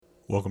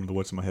Welcome to the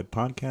What's in My Head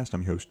podcast.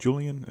 I'm your host,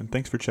 Julian, and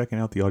thanks for checking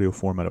out the audio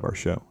format of our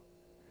show.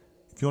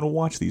 If you want to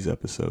watch these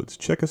episodes,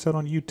 check us out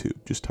on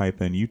YouTube. Just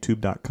type in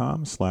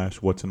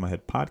youtube.com/What's in My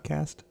Head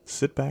podcast.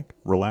 Sit back,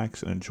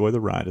 relax, and enjoy the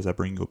ride as I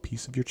bring you a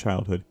piece of your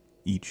childhood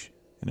each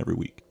and every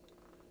week.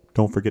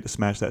 Don't forget to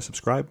smash that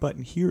subscribe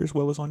button here as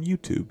well as on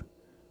YouTube.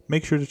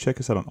 Make sure to check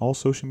us out on all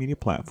social media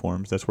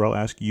platforms. That's where I'll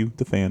ask you,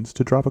 the fans,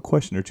 to drop a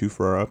question or two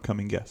for our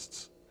upcoming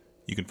guests.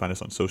 You can find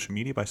us on social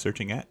media by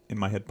searching at In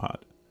My Head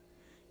Pod.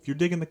 If you're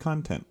digging the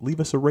content, leave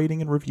us a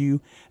rating and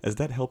review, as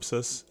that helps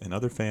us and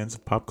other fans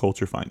of pop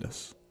culture find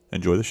us.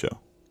 Enjoy the show.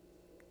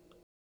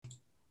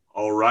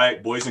 All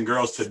right, boys and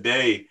girls,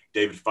 today,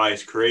 David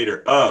Feiss,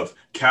 creator of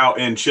Cow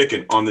and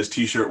Chicken, on this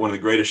t-shirt, one of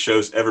the greatest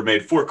shows ever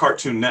made for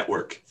Cartoon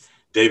Network.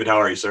 David, how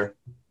are you, sir?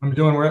 I'm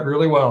doing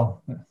really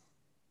well.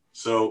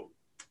 So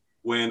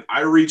when I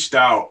reached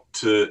out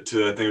to I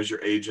think it was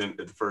your agent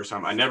at the first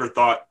time, I never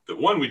thought that,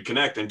 one, we'd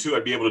connect, and two,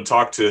 I'd be able to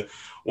talk to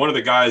one of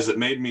the guys that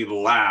made me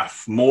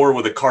laugh more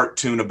with a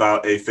cartoon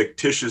about a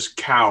fictitious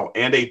cow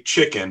and a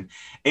chicken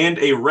and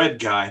a red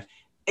guy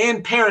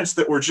and parents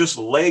that were just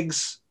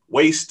legs,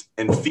 waist,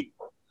 and feet.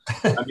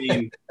 I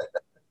mean,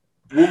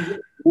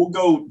 we'll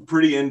go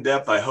pretty in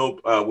depth, I hope,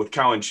 with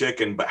Cow and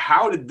Chicken, but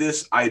how did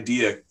this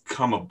idea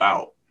come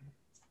about?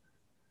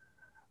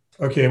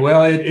 Okay,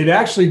 well, it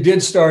actually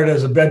did start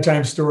as a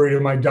bedtime story to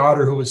my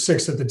daughter, who was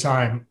 6 at the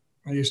time.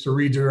 I used to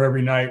read to her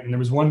every night, and there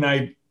was one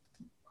night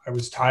I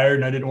was tired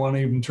and I didn't want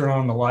to even turn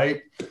on the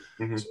light.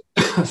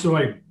 Mm-hmm. So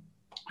I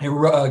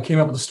came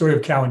up with the story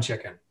of Cow and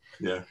Chicken.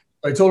 Yeah.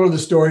 I told her the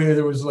story.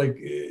 There was like,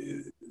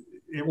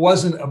 it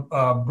wasn't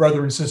a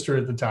brother and sister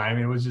at the time.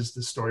 It was just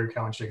the story of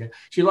Cow and Chicken.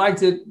 She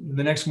liked it.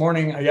 The next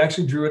morning, I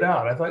actually drew it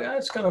out. I thought, yeah,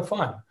 it's kind of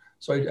fun.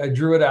 So I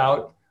drew it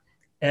out,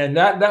 and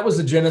that was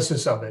the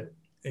genesis of it.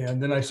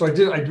 And then I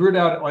drew it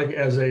out like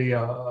as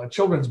a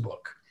children's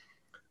book.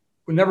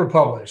 We never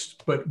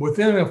published, but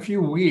within a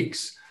few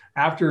weeks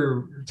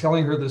after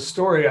telling her the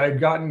story, I'd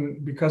gotten,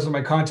 because of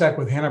my contact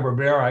with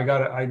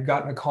Hanna-Barbera, I'd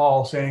gotten a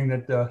call saying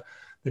that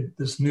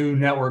this new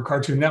network,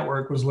 Cartoon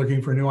Network, was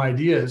looking for new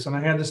ideas, and I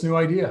had this new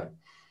idea.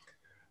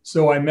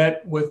 So I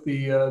met with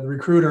the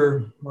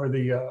recruiter, or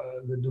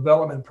the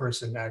development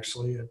person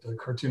actually at the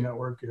Cartoon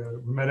Network.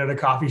 We met at a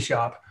coffee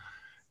shop,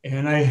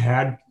 and I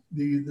had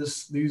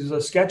these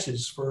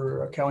sketches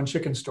for a Cow and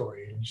Chicken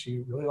story, and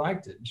she really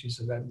liked it. And she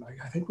said,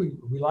 I think we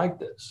like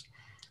this.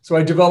 So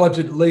I developed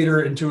it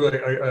later into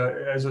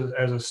as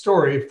a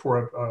story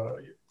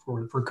for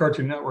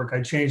Cartoon Network.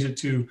 I changed it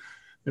to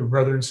their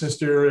brother and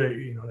sister.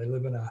 They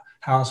live in a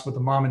house with a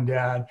mom and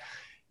dad,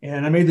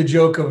 and I made the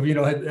joke of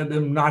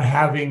them not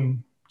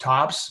having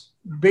tops.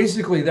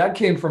 Basically, that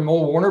came from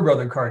old Warner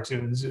Brother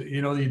cartoons.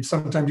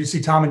 Sometimes you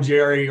see Tom and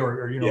Jerry,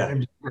 or Yeah.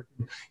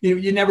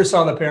 You never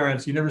saw the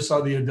parents, you never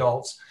saw the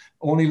adults,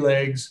 only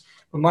legs.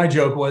 But my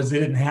joke was they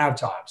didn't have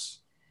tops.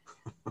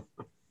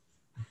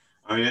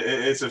 I mean,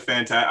 it's a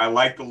fantastic, I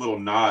like the little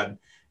nod.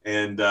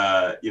 And,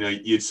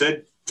 you'd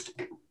said,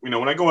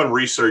 when I go and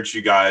research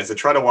you guys, I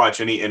try to watch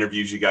any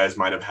interviews you guys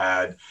might have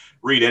had,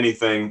 read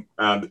anything.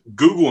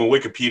 Google and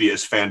Wikipedia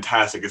is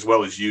fantastic, as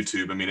well as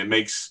YouTube. I mean, it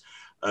makes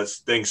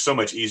things so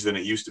much easier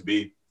than it used to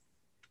be.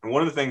 And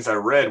one of the things I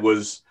read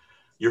was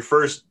your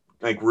first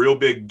real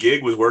big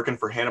gig was working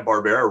for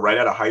Hanna-Barbera right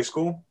out of high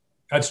school.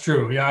 That's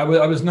true. Yeah,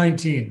 I was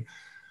 19.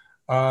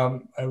 I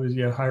was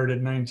hired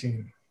at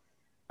 19.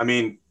 I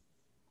mean,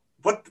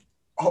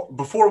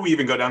 before we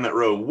even go down that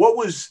road, what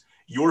was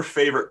your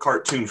favorite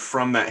cartoon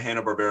from that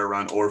Hanna-Barbera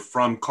run, or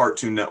from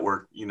Cartoon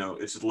Network,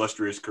 its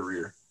illustrious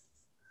career?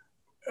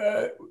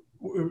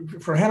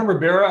 For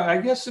Hanna-Barbera, I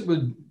guess it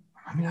would,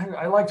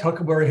 I liked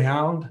Huckleberry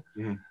Hound.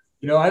 Mm-hmm.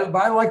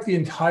 I liked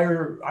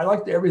I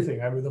liked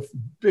everything. I was a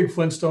big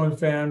Flintstone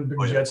fan, big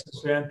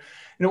Jetsons fan. And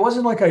it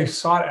wasn't like I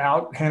sought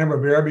out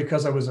Hanna-Barbera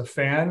because I was a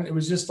fan. It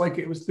was just like,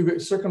 it was through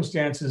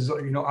circumstances.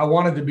 I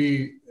wanted to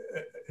be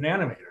an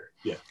animator.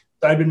 Yeah.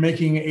 I'd been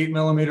making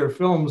 8mm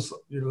films,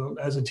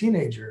 as a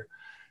teenager.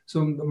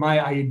 So my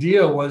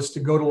idea was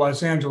to go to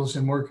Los Angeles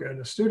and work at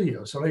a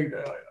studio. So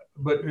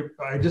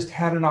I just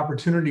had an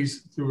opportunity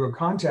through a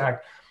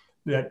contact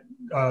to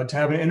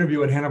have an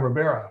interview at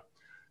Hanna-Barbera.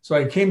 So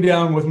I came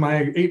down with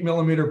my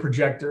 8mm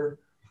projector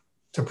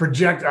to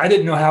project. I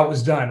didn't know how it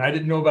was done. I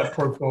didn't know about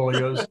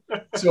portfolios.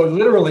 So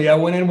literally I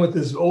went in with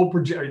this old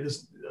projector,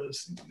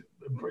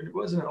 it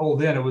wasn't old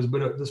then,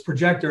 this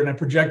projector, and I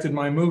projected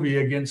my movie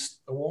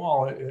against the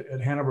wall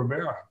at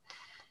Hanna-Barbera.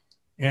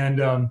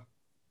 And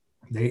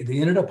they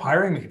ended up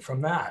hiring me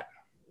from that.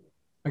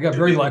 I got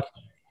very lucky.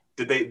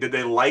 Did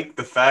they like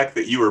the fact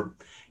that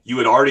you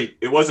had already,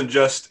 it wasn't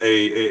just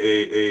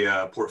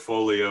a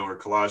portfolio or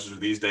collages, or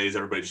these days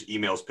everybody just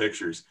emails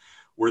pictures.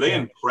 Were they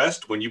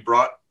impressed when you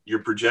brought your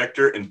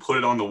projector and put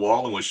it on the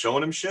wall and was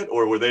showing them shit?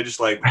 Or were they just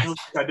like, what's this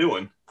guy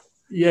doing?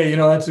 Yeah,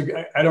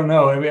 I don't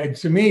know. I mean,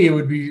 to me, it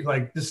would be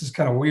like, this is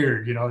kind of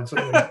weird, It's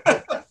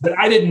but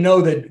I didn't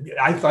know that.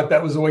 I thought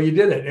that was the way you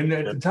did it. And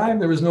at the time,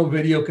 there was no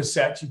video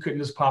cassettes. You couldn't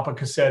just pop a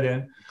cassette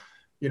in.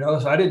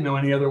 So I didn't know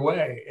any other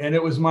way. And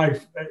it was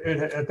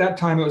at that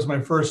time, it was my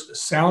first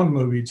sound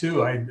movie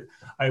too. I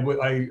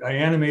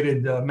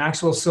animated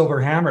Maxwell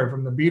Silver Hammer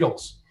from the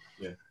Beatles.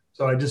 Yeah.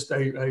 So I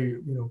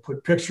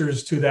put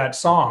pictures to that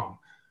song.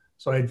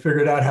 So I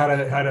figured out how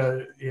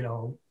to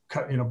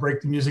cut,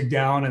 break the music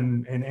down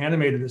and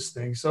animated this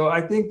thing. So I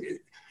think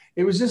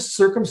it was just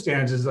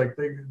circumstances. Like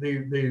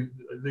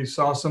they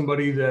saw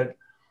somebody that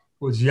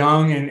was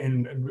young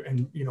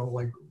and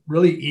like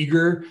really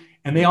eager,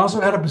 and they also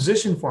had a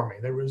position for me.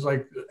 There was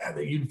like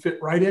that you'd fit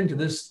right into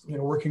this,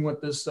 working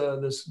with this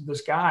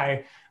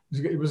guy.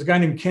 It was a guy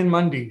named Ken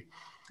Mundy,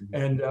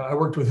 and I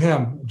worked with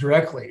him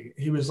directly.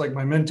 He was like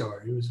my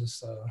mentor. He was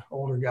this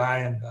older guy,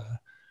 and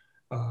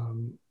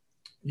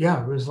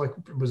it was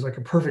like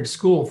a perfect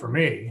school for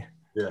me.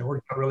 Yeah. It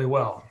worked out really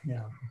well.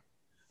 Yeah.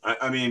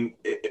 I mean,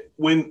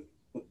 when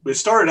it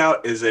started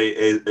out as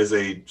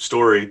a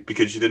story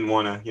because you didn't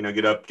want to,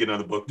 get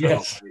another book,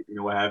 yes,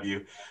 what have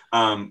you.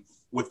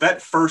 With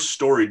that first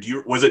story,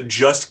 was it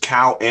just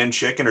cow and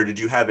chicken, or did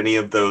you have any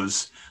of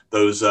those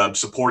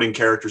supporting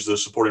characters,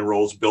 those supporting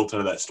roles built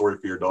into that story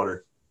for your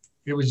daughter?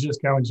 It was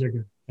just cow and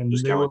chicken, and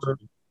just they were,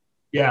 chicken.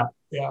 Yeah.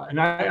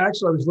 And I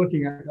was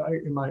looking at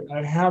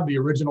I have the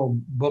original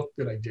book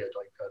that I did,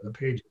 like the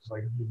pages.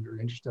 Like if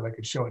you're interested, I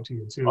could show it to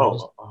you too.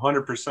 Oh,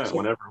 100%.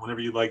 Whenever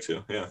you'd like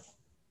to. Yeah.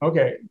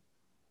 Okay.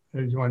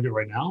 Do you want to do it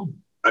right now?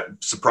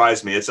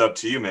 Surprise me. It's up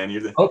to you, man.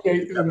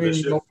 Okay. Let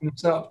me open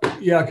this up.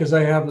 Yeah, because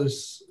I have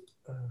this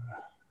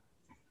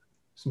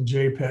some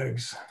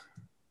JPEGs.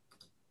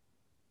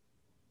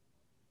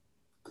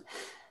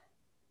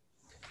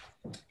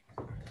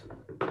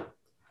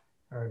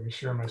 All right, let me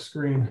share my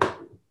screen.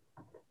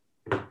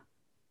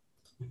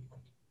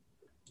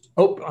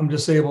 Oh, I'm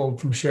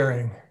disabled from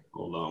sharing.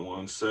 Hold on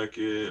one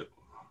second.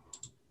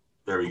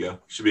 There we go.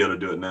 Should be able to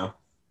do it now.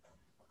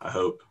 I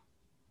hope.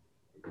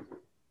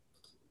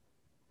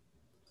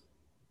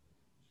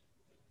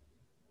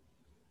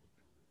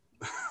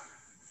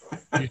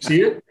 You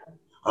see it?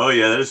 Oh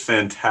yeah, that is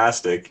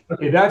fantastic.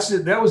 Okay, that's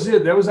it. That was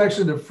it. That was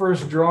actually the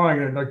first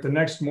drawing. And like the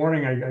next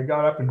morning, I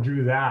got up and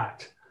drew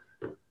that.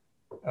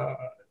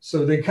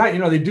 So they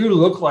they do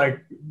look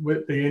like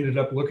what they ended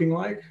up looking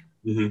like,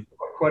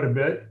 quite a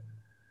bit.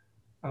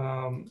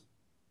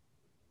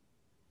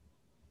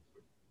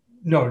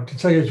 No, to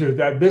tell you the truth,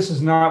 that this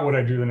is not what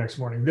I do the next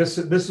morning. This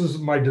is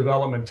my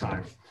development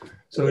time.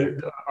 So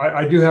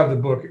I do have the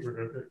book.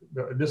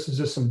 This is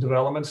just some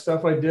development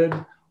stuff I did.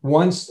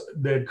 Once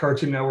the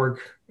Cartoon Network,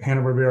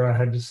 Hanna-Barbera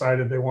had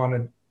decided they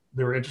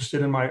were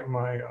interested in my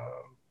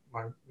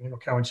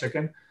cow and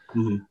chicken.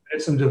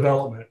 It's some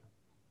development.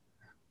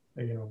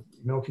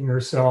 Milking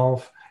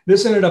herself.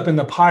 This ended up in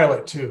the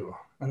pilot too.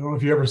 I don't know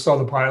if you ever saw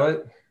the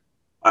pilot.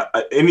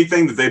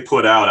 Anything that they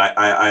put out,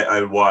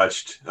 I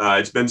watched.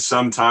 It's been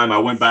some time. I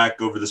went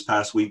back over this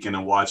past weekend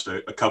and watched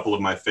a couple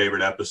of my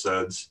favorite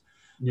episodes.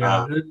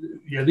 Yeah,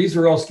 these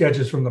are all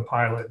sketches from the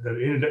pilot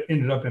that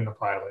ended up in the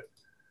pilot.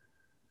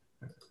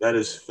 That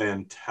is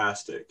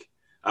fantastic.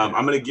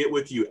 I'm going to get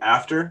with you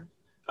after,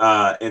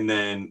 and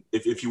then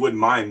if you wouldn't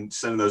mind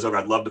sending those over,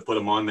 I'd love to put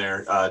them on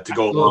there to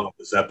go along with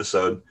this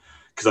episode,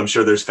 because I'm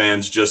sure there's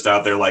fans just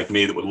out there like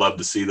me that would love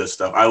to see this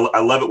stuff. I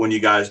love it when you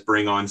guys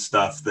bring on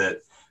stuff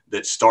that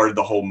started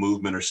the whole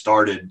movement, or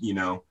started,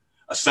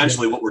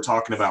 essentially what we're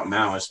talking about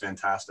now. Is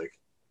fantastic.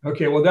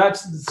 Okay, well, you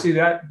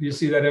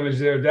see that image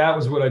there? That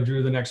was what I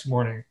drew the next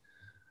morning.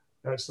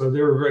 So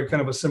they were very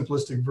kind of a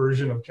simplistic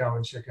version of cow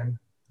and chicken.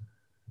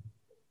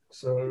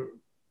 So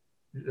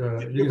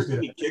did you ever get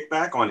any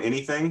kickback on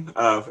anything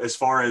as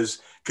far as,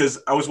 because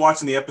I was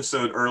watching the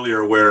episode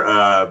earlier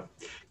where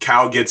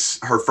Cow gets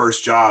her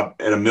first job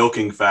at a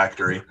milking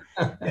factory,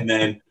 and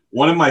then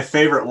one of my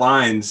favorite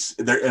lines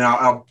there, and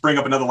I'll bring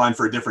up another line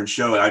for a different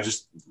show, and I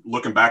just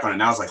looking back on it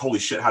now, I was like, holy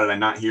shit, how did I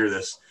not hear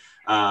this?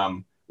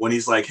 When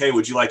he's like, hey,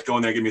 would you like to go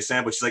in there and give me a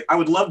sandwich? She's like, I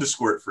would love to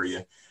squirt for you.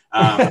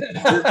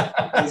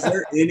 Is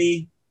there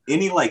any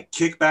like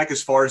kickback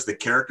as far as the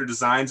character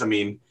designs? I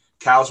mean,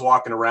 Cow's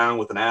walking around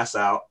with an ass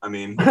out. I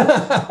mean,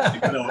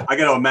 I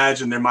got to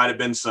imagine there might have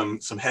been some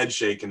head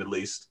shaking at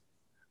least.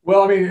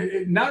 Well, I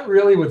mean, not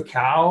really with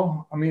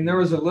Cow. I mean, there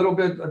was a little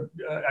bit.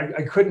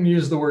 I couldn't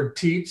use the word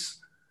teats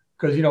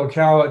because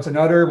Cow, it's an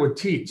udder with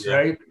teats,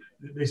 right?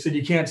 They said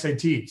you can't say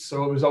teats,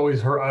 so it was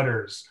always her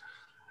udders,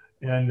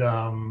 and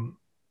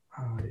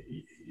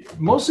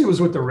mostly it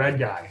was with the red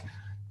guy.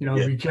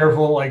 Be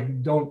careful,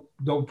 like don't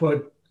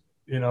put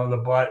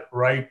the butt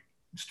right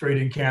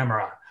straight in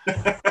camera.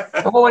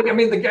 Well, like, I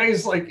mean, the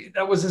guy's like,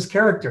 that was his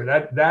character.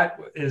 That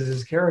is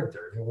his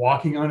character,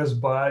 walking on his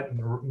butt,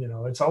 and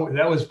it's always,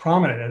 that was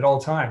prominent at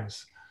all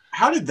times.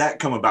 How did that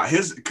come about?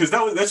 Because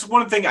that's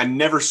one thing I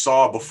never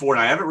saw before,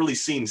 and I haven't really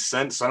seen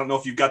since. So I don't know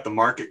if you've got the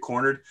market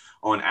cornered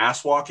on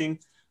ass walking,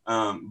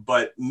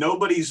 but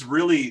nobody's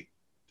really.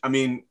 I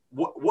mean,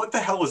 what the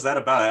hell was that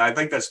about? I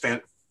think that's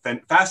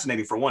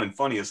fascinating for one, and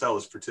funny as hell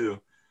is for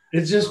two.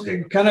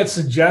 It kind of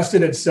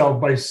suggested itself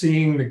by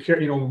seeing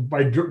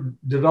by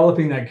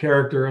developing that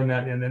character, and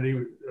then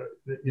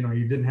he,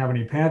 he didn't have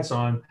any pants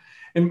on,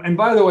 And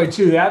by the way,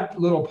 too, that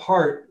little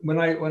part, when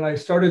I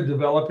started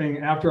developing,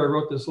 after I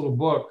wrote this little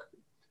book,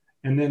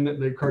 and then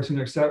the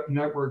Cartoon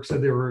Network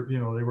said they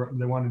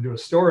wanted to do a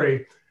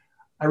story,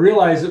 I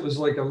realized it was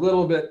like a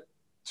little bit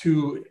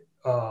too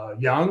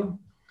young.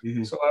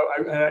 Mm-hmm. So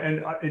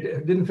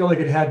it didn't feel like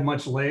it had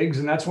much legs,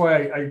 and that's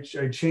why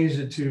I changed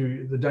it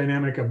to the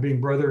dynamic of being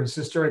brother and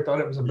sister. I thought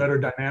it was a better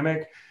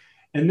dynamic.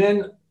 And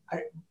then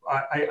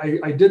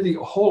I did the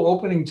whole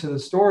opening to the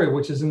story,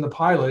 which is in the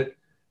pilot,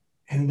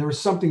 and there was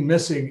something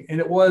missing, and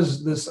it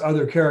was this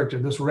other character,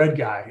 this red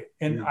guy.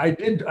 And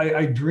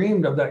I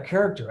dreamed of that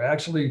character.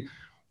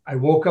 I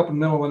woke up in the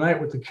middle of the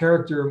night with the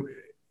character,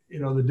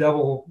 the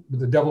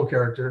devil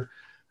character,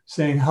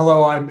 saying,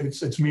 "Hello,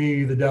 it's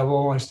me, the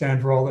devil. I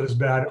stand for all that is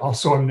bad.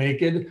 Also, I'm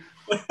naked."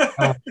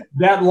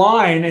 That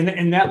line,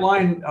 and that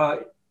line,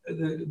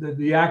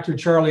 the actor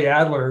Charlie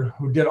Adler,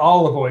 who did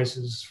all the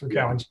voices for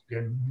Cow and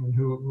Chicken,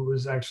 who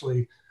was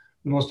actually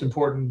the most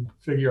important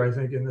figure, I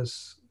think, in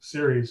this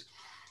series.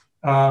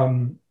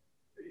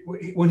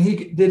 When he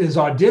did his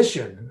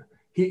audition,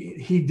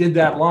 he did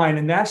that line,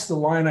 and that's the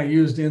line I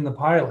used in the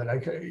pilot.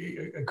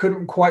 I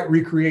couldn't quite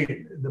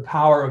recreate the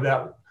power of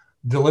that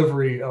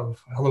delivery of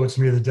 "Hello, it's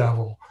me, the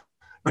devil."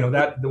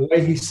 That the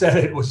way he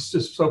said it was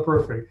just so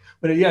perfect.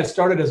 But it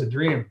started as a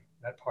dream,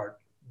 that part.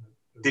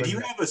 Did you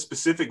have a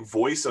specific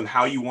voice on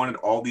how you wanted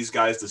all these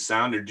guys to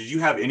sound, or did you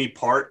have any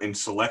part in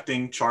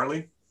selecting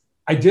Charlie?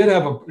 I did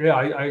have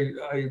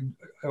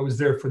I was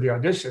there for the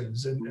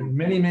auditions, and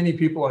many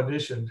people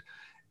auditioned,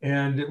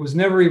 and it was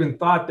never even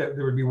thought that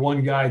there would be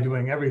one guy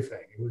doing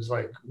everything. It was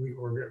like we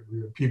were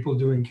people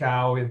doing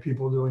cow, we had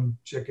people doing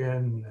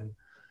chicken,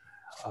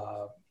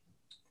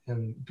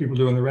 and people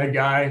doing the red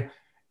guy.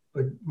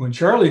 But when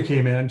Charlie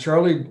came in,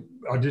 Charlie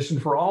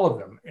auditioned for all of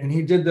them, and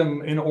he did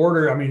them in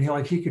order. I mean,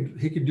 he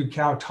could do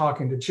cow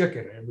talking to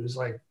chicken. It was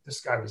like, this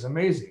guy was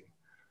amazing.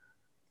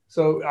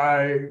 So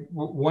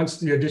once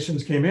the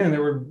auditions came in,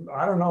 there were,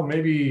 I don't know,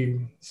 maybe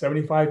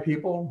 75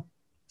 people.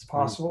 It's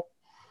possible.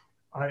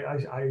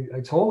 I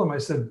told him, I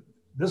said,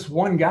 this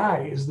one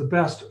guy is the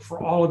best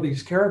for all of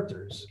these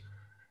characters.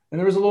 And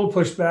there was a little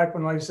pushback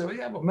when I said, well,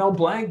 yeah, but Mel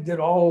Blanc did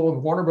all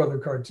of Warner Brother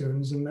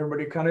cartoons, and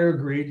everybody kind of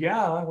agreed,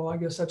 yeah, well, I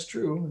guess that's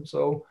true. And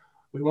so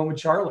we went with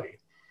Charlie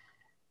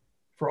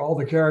for all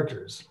the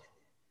characters.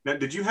 Now,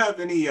 did you have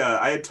any,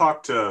 I had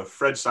talked to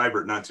Fred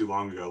Seibert not too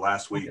long ago,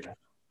 last week.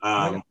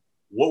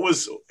 What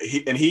was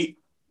he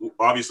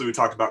obviously we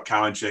talked about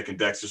Cow and Chick and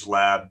Dexter's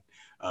Lab.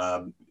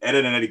 Ed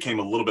and Eddie came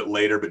a little bit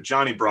later, but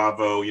Johnny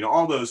Bravo,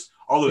 all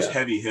those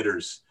heavy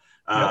hitters.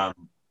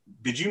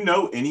 Did you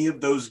know any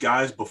of those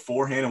guys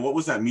beforehand, and what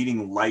was that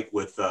meeting like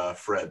with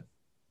Fred?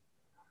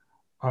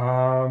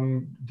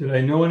 Did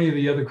I know any of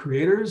the other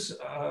creators?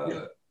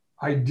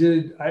 I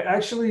did.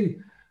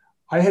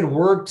 I had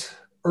worked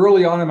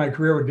early on in my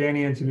career with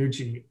Danny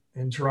Antonucci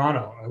in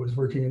Toronto. I was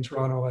working in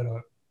Toronto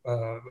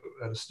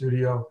at a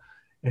studio,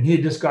 and he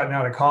had just gotten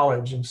out of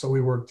college, and so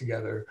we worked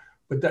together.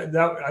 But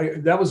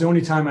that was the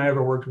only time I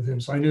ever worked with him,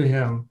 so I knew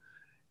him.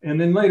 And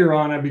then later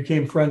on, I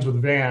became friends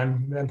with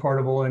Van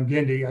Partible and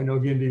Gindy. I know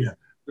Gindy,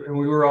 and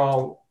we were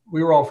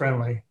all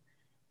friendly,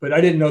 but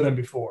I didn't know them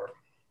before.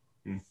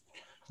 I'm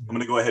going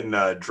to go ahead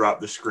and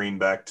drop the screen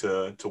back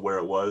to where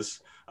it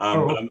was.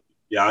 But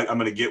I'm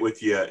going to get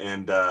with you,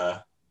 and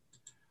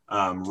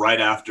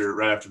right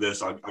after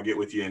this, I'll get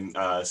with you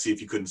and see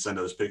if you couldn't send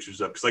those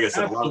pictures up, because, like I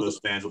said, a lot of those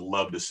fans would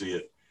love to see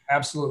it.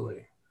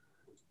 Absolutely.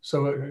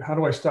 So how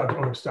do I stop?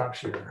 Oh, stop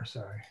share.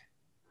 Sorry.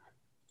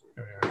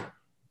 There we are.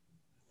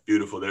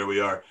 Beautiful. There we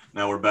are.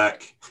 Now we're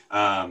back.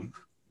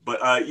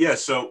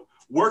 So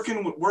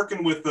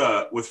working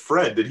with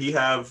Fred, did he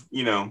have,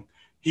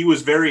 he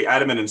was very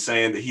adamant in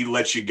saying that he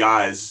let you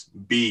guys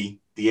be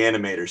the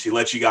animators. He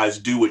let you guys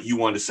do what you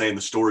wanted to say and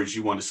the stories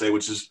you wanted to say,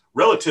 which is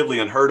relatively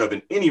unheard of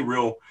in any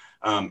real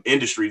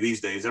industry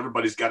these days.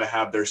 Everybody's got to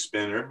have their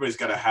spin. Everybody's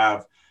got to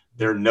have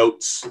their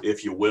notes,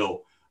 if you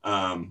will.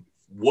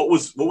 What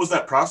was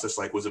that process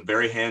like? Was it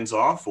very hands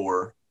off,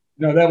 or?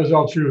 No, that was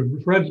all true.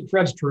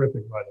 Fred's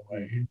terrific, by the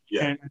way.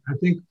 Yeah. And I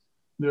think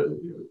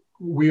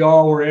we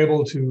all were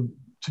able to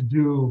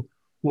do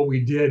what we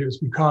did. It was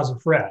because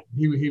of Fred.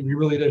 He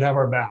really did have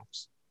our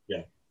backs.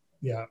 Yeah.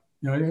 Yeah.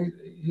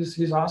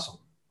 He's awesome.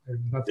 There's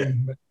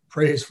nothing but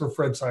praise for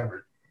Fred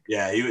Seibert.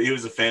 Yeah, he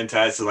was a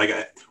fantastic.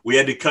 We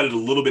had to cut it a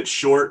little bit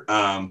short,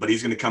 but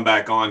he's going to come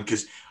back on,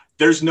 because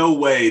there's no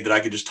way that I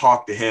could just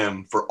talk to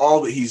him for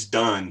all that he's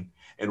done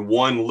in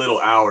one little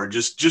hour,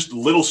 just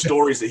little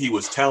stories that he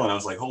was telling. I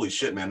was like, holy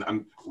shit, man,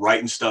 I'm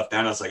writing stuff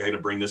down. I was like, I got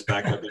to bring this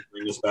back up,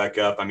 bring this back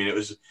up. I mean, it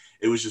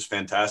was just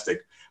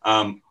fantastic.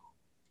 And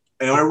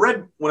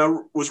when I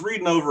was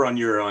reading over on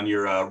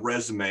your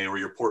resume, or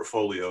your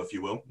portfolio, if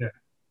you will,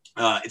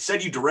 it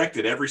said you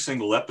directed every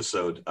single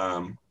episode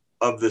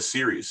of this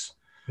series.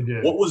 I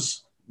did. What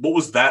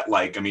was that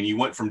like? I mean, you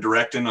went from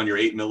directing on your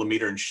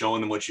 8mm and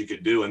showing them what you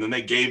could do, and then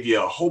they gave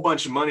you a whole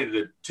bunch of money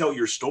to tell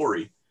your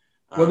story.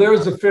 Well, there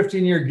was a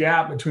 15-year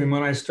gap between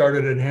when I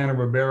started at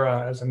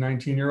Hanna-Barbera as a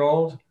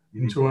 19-year-old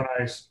until when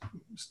I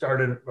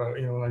started,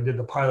 when I did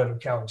the pilot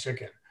of Cow and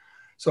Chicken.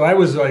 So I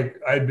was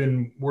like, I'd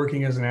been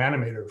working as an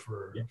animator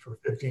for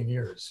 15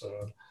 years.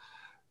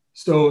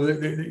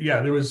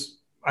 Yeah,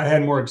 I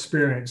had more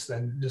experience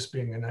than just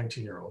being a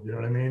 19-year-old, you know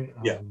what I mean?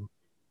 Yeah.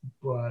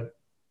 But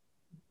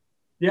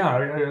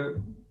yeah,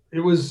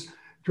 it was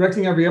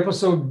directing every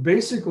episode.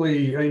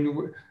 Basically, I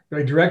mean,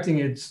 by directing,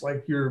 it's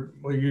like you're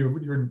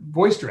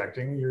voice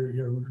directing.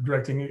 You're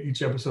directing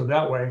each episode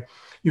that way.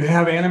 You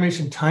have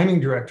animation timing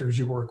directors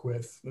you work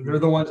with. They're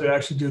the ones that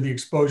actually do the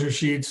exposure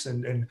sheets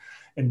and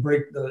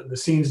break the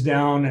scenes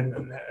down. And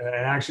an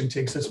action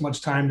takes this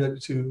much time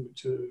to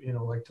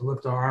like to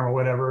lift an arm or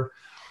whatever.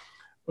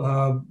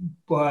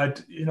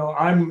 But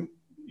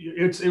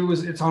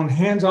it's on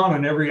hands-on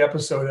on every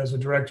episode as a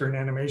director in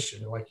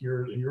animation. Like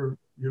you're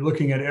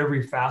looking at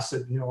every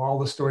facet. All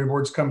the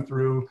storyboards come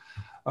through.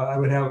 I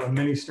would have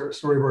many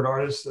storyboard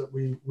artists that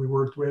we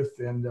worked with,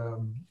 and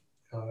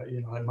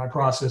my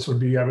process would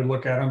be I would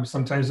look at them.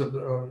 Sometimes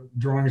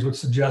drawings would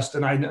suggest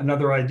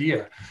another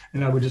idea,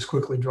 and I would just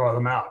quickly draw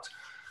them out.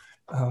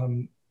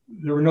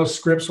 There were no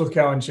scripts with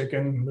Cow and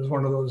Chicken. It was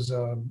one of those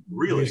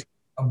really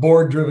a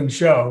board-driven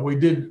show.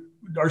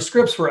 Our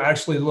scripts were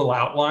actually little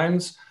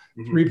outlines,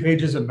 3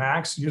 pages at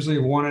max, usually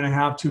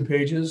 1.5, 2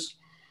 pages.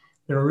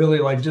 They were really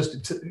like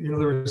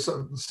there were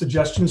some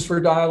suggestions for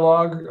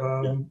dialogue,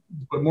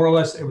 but more or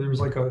less it was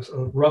like a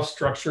rough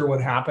structure, what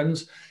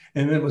happens.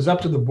 And then it was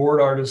up to the board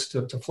artist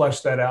to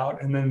flesh that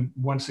out. And then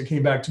once it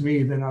came back to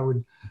me, then I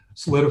would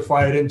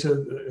solidify it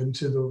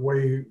into the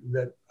way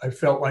that I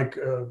felt like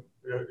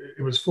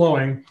it was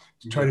flowing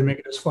to try to make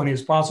it as funny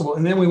as possible.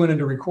 And then we went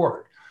into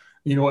record.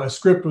 A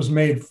script was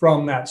made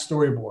from that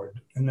storyboard,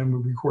 and then we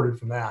recorded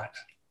from that.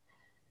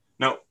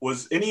 Now,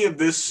 was any of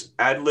this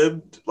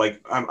ad-libbed? Like,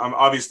 I'm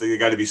obviously there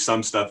got to be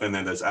some stuff in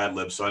there that's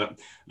ad-libbed, so I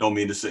don't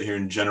mean to sit here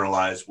and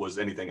generalize. Was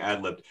anything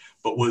ad-libbed?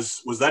 But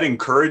was that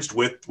encouraged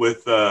with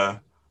Mr.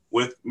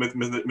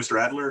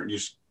 Adler? You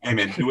just, hey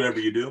man, do whatever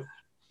you do.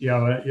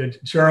 Yeah,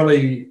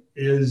 Charlie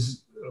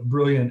is a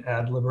brilliant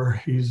ad-libber.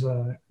 He's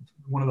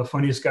one of the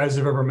funniest guys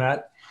I've ever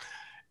met,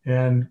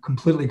 and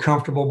completely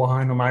comfortable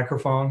behind the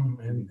microphone.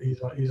 And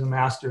he's a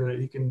master that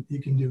he can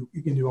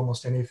do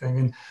almost anything.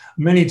 And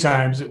many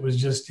times it was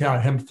just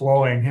him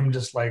flowing, him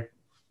just like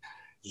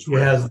he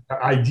has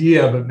the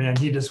idea, but man,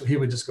 he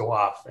would just go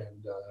off,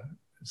 and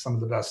some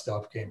of the best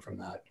stuff came from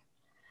that.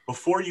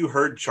 Before you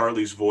heard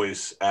Charlie's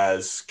voice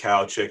as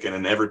Cow, Chicken,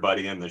 and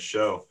everybody in the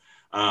show,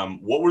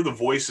 what were the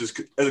voices?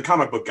 As a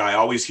comic book guy, I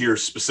always hear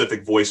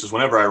specific voices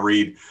whenever I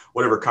read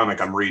whatever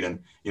comic I'm reading,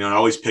 and I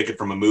always pick it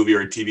from a movie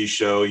or a TV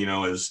show.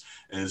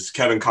 As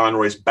Kevin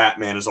Conroy's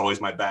Batman is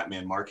always my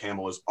Batman. Mark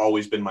Hamill has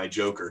always been my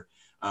Joker.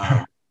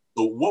 But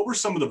what were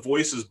some of the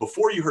voices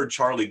before you heard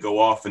Charlie go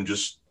off and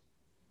just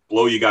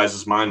blow you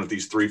guys' mind with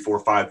these 300,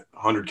 400,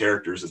 500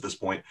 characters at this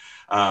point?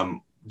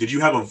 Did you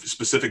have a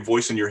specific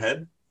voice in your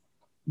head?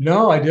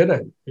 No, I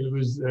didn't. It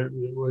was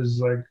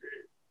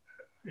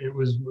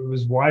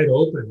wide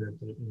open.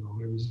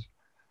 It was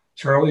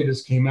Charlie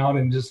just came out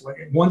and just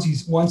like once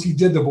he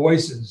did the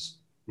voices,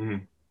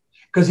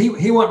 because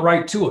he went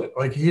right to it.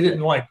 Like he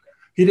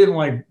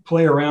didn't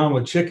play around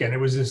with Chicken. It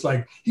was just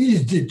like he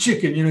just did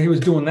Chicken. He was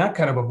doing that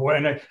kind of a voice,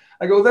 and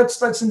I go,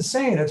 that's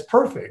insane. That's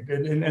perfect.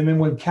 And then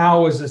when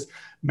Cow was this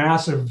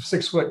massive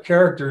 6-foot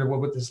character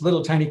with this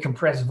little tiny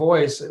compressed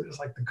voice, it was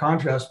like the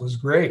contrast was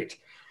great.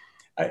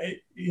 I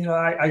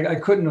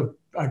couldn't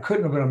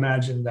have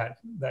imagined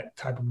that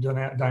type of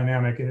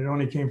dynamic, and it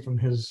only came from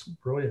his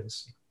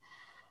brilliance.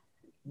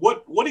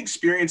 What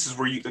experiences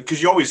were you? Because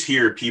you always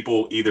hear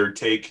people either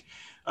take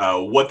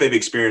what they've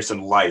experienced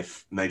in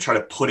life and they try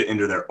to put it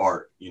into their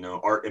art.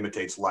 Art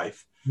imitates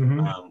life.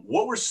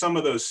 What were some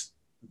of those?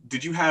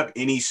 Did you have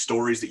any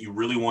stories that you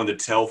really wanted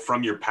to tell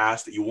from your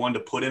past that you wanted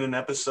to put in an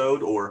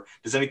episode, or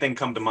does anything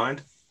come to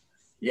mind?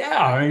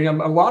 Yeah, I mean,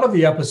 a lot of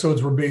the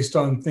episodes were based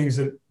on things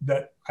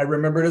that I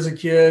remembered as a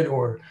kid,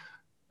 or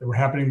that were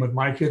happening with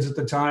my kids at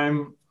the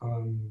time.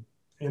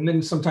 And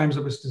then sometimes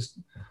it was just,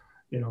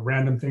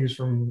 random things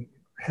from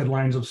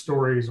headlines of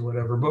stories or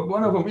whatever. But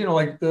one of them,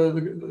 like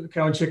the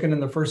Cow and Chicken in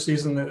the first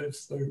season,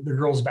 it's the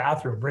girls'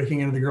 bathroom,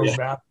 breaking into the girls'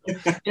 bathroom.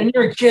 And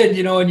you're a kid,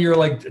 and you're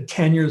like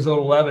 10 years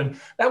old, 11.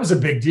 That was a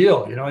big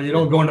deal. You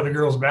don't go into the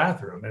girls'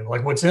 bathroom and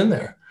like, what's in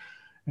there?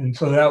 And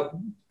so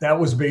that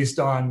was based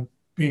on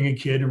being a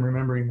kid and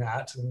remembering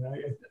that. And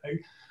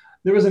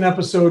there was an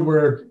episode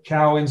where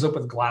Cow ends up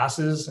with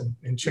glasses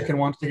and Chicken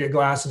wants to get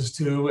glasses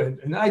too.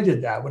 And I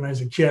did that when I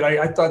was a kid.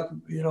 I thought,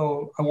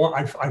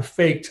 I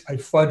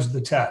fudged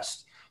the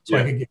test so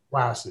I could get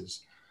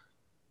glasses.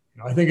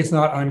 I think it's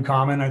not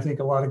uncommon. I think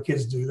a lot of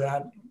kids do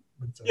that.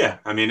 But, yeah.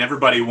 I mean,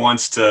 everybody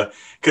wants to,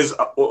 because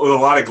with a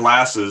lot of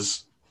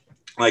glasses,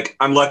 like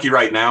I'm lucky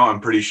right now,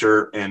 I'm pretty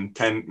sure in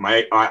 10,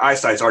 my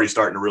eyesight's already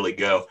starting to really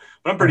go,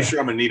 but I'm pretty sure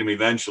I'm going to need them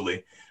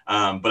eventually.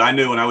 But I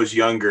knew when I was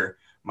younger,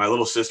 my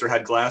little sister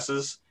had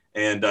glasses,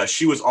 and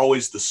she was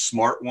always the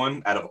smart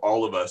one out of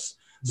all of us.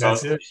 So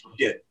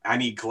I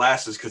need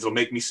glasses because it'll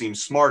make me seem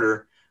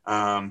smarter.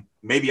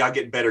 Maybe I'll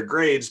get better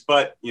grades,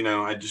 but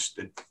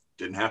it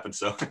didn't happen.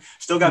 So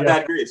still got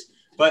bad grades.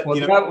 But Well,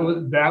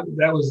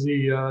 that was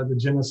the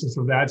genesis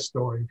of that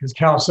story, because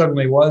Cal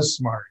suddenly was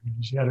smart.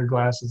 She had her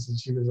glasses and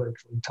she was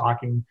actually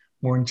talking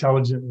more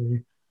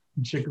intelligently,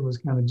 and Chicken was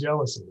kind of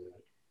jealous of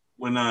that.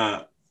 when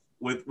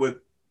with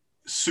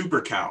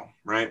Super Cow,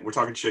 right? We're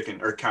talking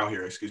chicken or cow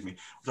here, excuse me.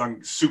 We're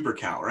talking Super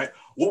Cow, right?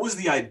 What was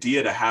the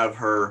idea to have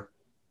her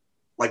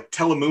like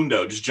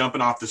Telemundo just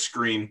jumping off the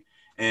screen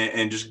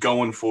and just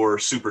going for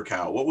Super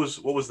Cow? What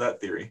was that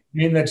theory?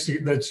 You mean that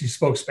she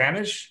spoke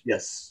Spanish?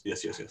 Yes.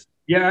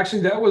 Yeah,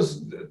 actually, that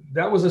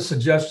was a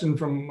suggestion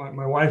from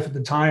my wife at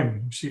the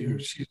time. She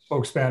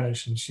spoke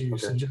Spanish, and she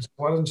suggested,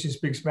 why doesn't she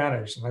speak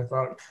Spanish? And I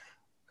thought,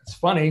 it's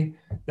funny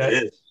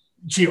that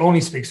she only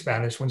speaks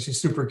Spanish when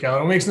she's Super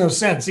Cow. It makes no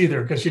sense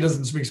either, because she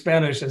doesn't speak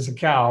Spanish as a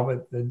cow,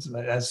 but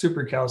as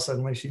Super Cow,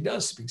 suddenly she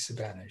does speak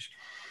Spanish.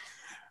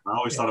 I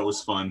always thought it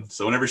was fun.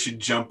 So whenever she'd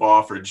jump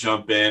off or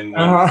jump in,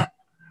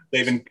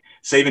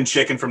 saving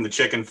chicken from the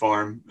chicken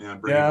farm,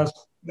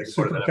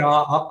 Super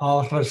Cow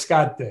al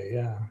rescate.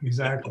 Yeah,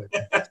 exactly.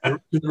 To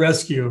the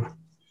rescue.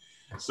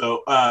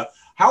 So,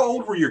 how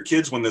old were your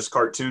kids when this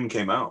cartoon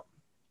came out?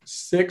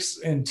 6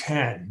 and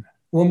 10.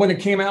 Well, when it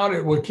came out,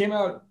 it came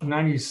out in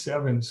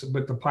 97,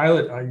 but the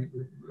pilot I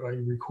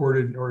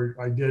recorded, or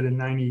I did in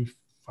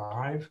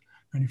 95,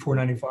 94,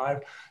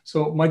 95.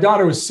 So my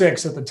daughter was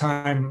 6 at the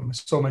time,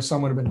 so my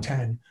son would have been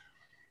 10.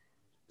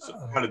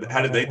 So how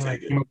did they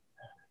take it?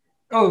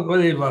 Oh, well,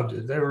 they loved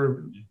it. They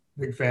were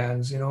big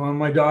fans, And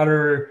my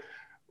daughter,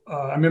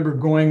 I remember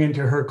going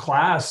into her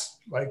class,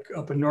 like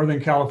up in Northern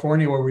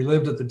California, where we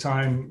lived at the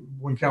time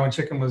when Cow and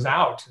Chicken was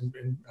out.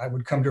 And I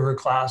would come to her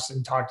class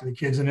and talk to the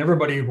kids, and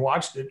everybody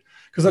watched it.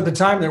 Because at the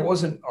time, there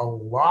wasn't a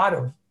lot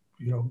of,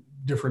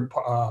 different,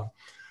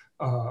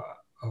 other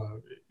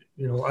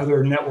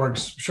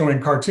networks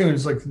showing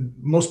cartoons. Like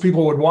most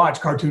people would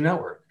watch Cartoon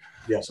Network.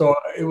 Yeah. So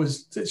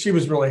she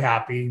was really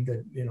happy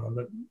that,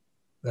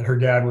 that her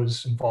dad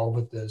was involved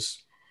with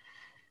this.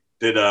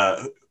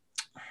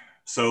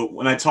 So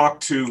when I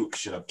talked to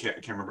I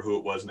can't remember who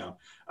it was now.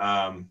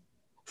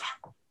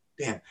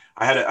 Damn,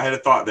 I had a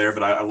thought there,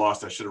 but I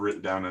lost. I should have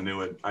written it down.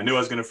 I knew I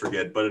was going to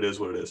forget, but it is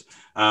what it is.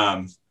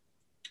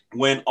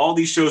 When all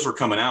these shows were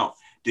coming out,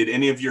 did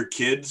any of your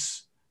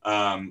kids,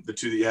 the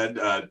two that you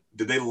had,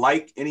 did they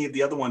like any of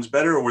the other ones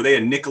better, or were they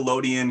a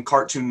Nickelodeon,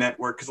 Cartoon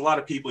Network? Because a lot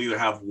of people either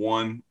have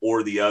one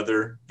or the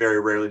other. Very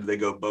rarely do they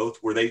go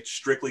both. Were they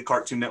strictly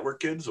Cartoon Network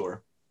kids,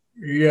 or?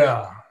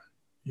 Yeah.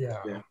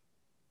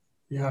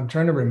 I'm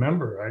trying to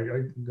remember.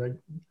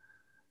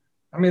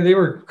 I mean, they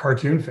were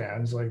cartoon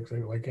fans, like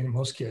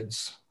most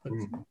kids,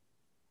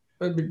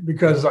 but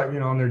because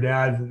and their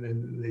dad,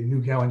 they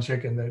knew Cow and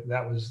Chicken.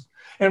 That was,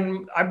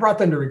 and I brought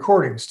them to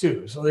recordings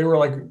too, so they were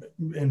like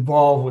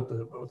involved with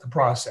the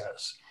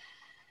process.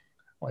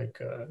 Like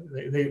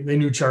they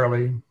knew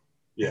Charlie,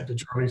 to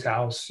Charlie's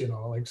house,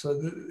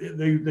 so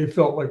they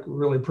felt like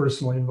really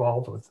personally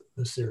involved with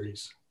the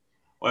series.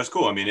 Well, that's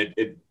cool. I mean,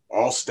 it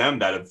all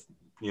stemmed out of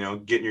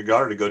getting your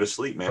daughter to go to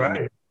sleep, man. Right. I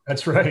mean,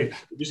 that's right. It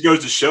just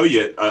goes to show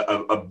you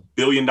a $1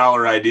 billion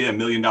idea, $1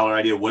 million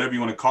idea, whatever you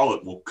want to call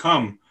it, will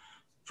come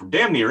from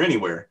damn near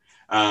anywhere.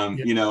 And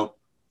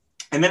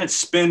then it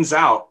spins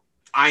out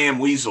I Am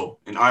Weasel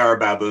and IR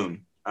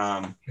Baboon.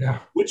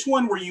 Which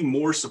one were you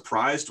more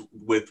surprised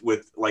with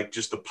like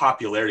just the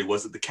popularity?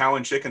 Was it the Cow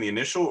and Chicken, the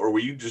initial, or were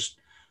you just,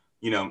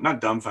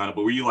 not dumbfounded,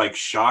 but were you like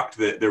shocked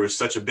that there was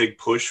such a big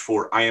push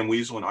for I Am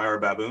Weasel and IR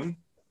Baboon?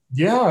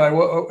 Yeah,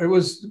 it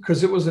was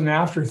because it was an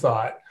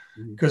afterthought.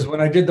 Because when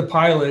I did the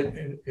pilot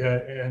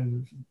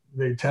and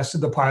they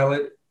tested the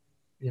pilot,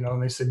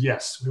 and they said,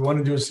 yes, we want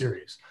to do a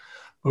series,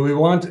 but we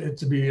want it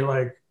to be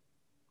like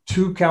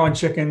 2 Cow and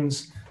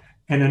Chickens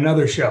and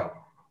another show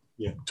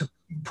to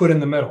put in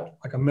the middle,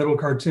 like a middle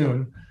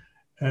cartoon.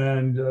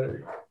 And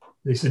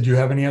they said, do you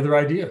have any other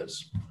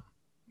ideas?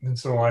 And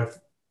so I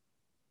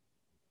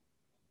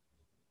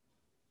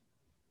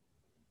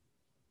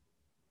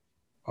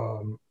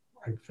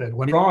said,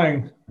 when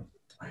drawing,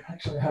 I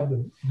actually have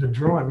the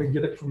drawing. We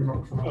get it from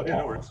no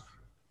worries.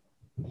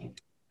 I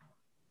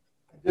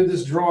did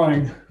this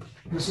drawing.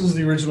 This is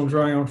the original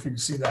drawing. I don't know if you can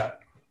see that.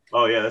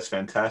 Oh yeah, that's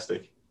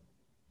fantastic.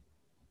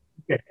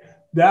 Okay,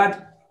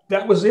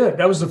 that was it.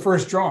 That was the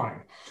first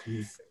drawing.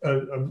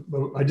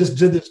 I just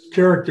did this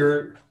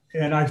character,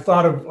 and I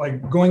thought of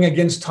like going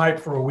against type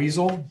for a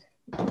weasel.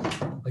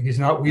 Like he's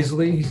not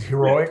weaselly, he's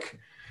heroic.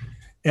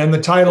 And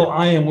the title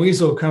 "I Am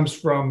Weasel" comes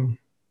from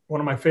one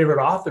of my favorite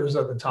authors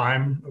at the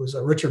time. It was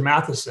Richard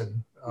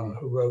Matheson,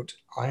 who wrote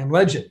I Am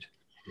Legend.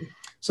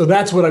 So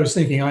that's what I was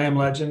thinking. I am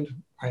Legend,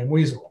 I am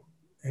Weasel.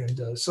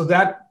 And so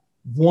that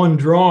one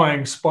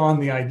drawing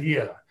spawned the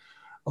idea.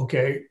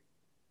 Okay,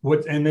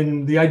 and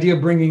then the idea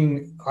of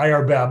bringing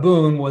IR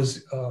Baboon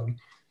was,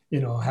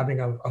 having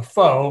a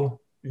foe,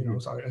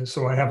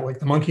 so I have like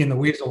the monkey and the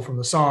weasel from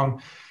the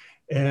song.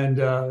 And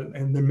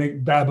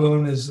then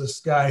Baboon is this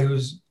guy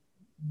who's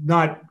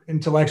not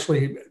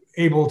intellectually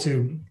able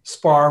to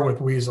spar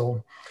with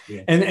Weasel.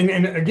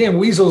 And again,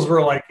 weasels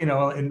were like,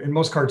 in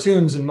most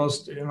cartoons and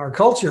most in our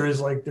culture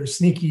is like they're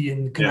sneaky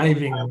and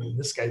conniving. I mean,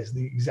 this guy's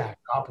the exact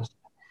opposite.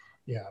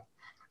 Yeah.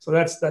 So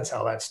that's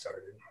how that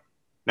started.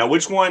 Now,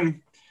 which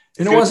one?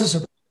 And it was a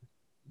surprise.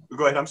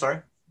 Go ahead. I'm sorry.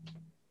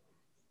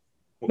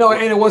 No,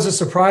 and it was a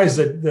surprise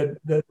that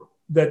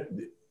it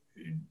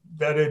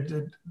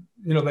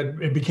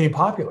became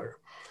popular,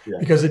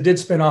 because it did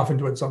spin off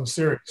into its own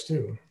series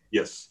too.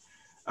 Yes.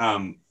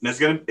 And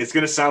it's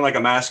gonna sound like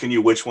I'm asking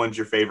you which one's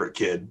your favorite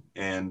kid.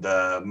 And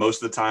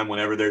most of the time,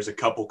 whenever there's a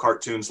couple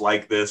cartoons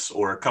like this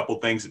or a couple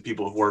things that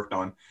people have worked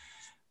on,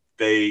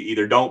 they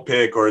either don't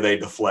pick or they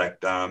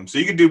deflect. So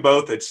you can do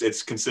both.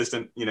 It's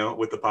consistent,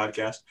 with the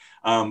podcast.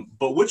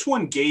 But which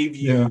one gave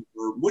you,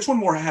 or which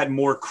one had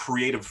more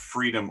creative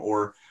freedom,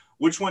 or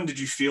which one did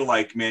you feel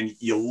like, man,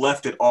 you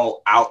left it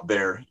all out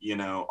there,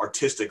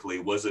 artistically?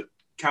 Was it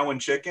Cow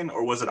and Chicken,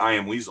 or was it I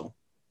Am Weasel?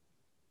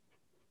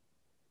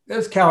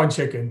 It's Cow and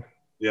Chicken.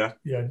 Yeah.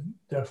 Yeah,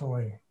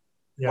 definitely.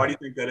 Yeah. Why do you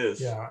think that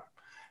is? Yeah.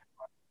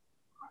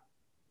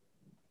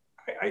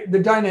 The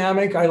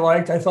dynamic I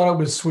liked. I thought it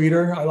was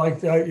sweeter. I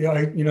liked, at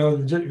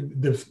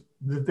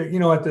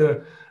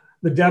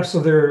the depths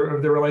of their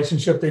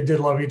relationship, they did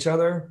love each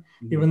other,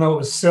 even though it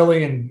was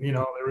silly and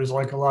there was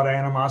like a lot of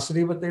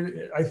animosity. But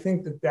I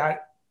think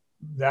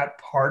that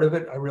part of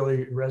it I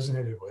really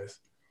resonated with.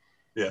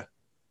 Yeah.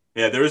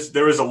 Yeah, there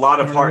was a lot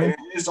of heart.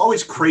 It's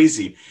always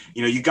crazy.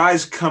 You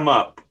guys come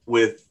up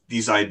with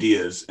these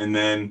ideas, and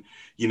then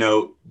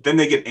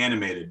they get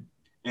animated.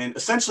 And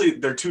essentially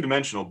they're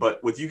two-dimensional,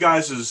 but with you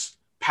guys'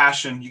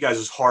 passion, you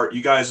guys' heart,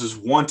 you guys'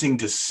 wanting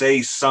to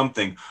say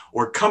something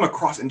or come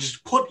across and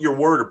just put your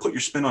word or put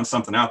your spin on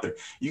something out there,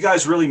 you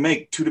guys really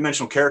make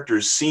two-dimensional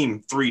characters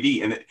seem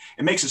 3D. And it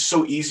makes it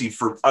so easy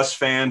for us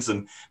fans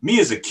and me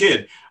as a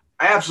kid.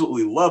 I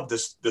absolutely love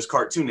this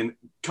cartoon. And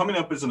coming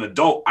up as an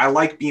adult, I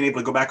like being able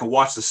to go back and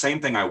watch the same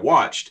thing I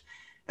watched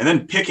and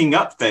then picking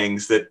up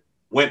things that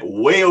went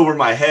way over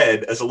my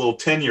head as a little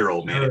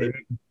 10-year-old, man.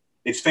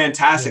 It's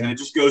fantastic. Yeah. And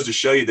it just goes to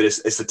show you that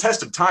it's a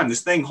test of time. This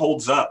thing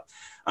holds up.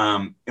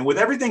 And with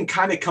everything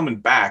kind of coming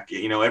back,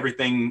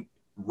 everything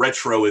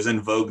retro is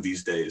in vogue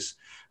these days.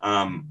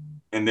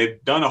 And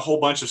they've done a whole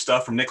bunch of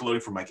stuff from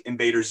Nickelodeon, from like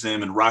Invader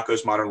Zim and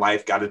Rocko's Modern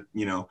Life, got a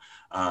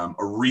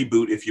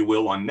reboot, if you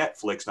will, on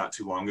Netflix not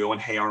too long ago,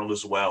 and Hey Arnold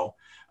as well.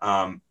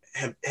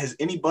 Has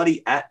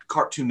anybody at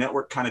Cartoon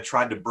Network kind of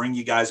tried to bring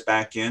you guys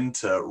back in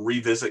to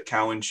revisit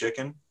Cow and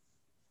Chicken?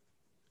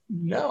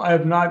 No, I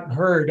have not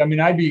heard. I mean,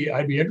 I'd be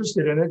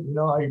interested in it.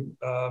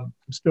 I'm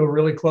still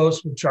really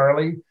close with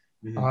Charlie.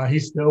 Mm-hmm. He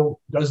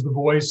still does the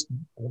voice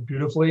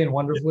beautifully and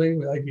wonderfully.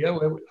 Yeah.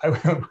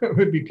 It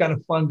would be kind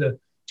of fun to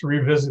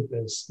revisit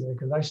this,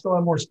 because I still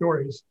have more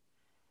stories.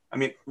 I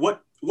mean,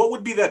 what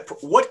would be that?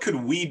 What could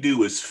we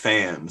do as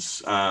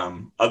fans,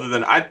 other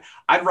than I'd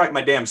write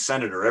my damn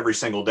senator every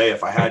single day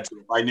if I had to,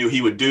 if I knew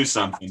he would do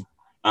something,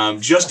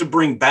 just to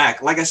bring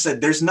back. Like I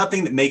said, there's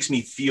nothing that makes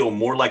me feel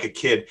more like a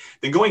kid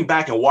than going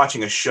back and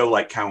watching a show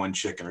like Cow and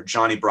Chicken or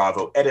Johnny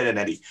Bravo, Ed, Edd and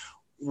Eddy,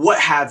 what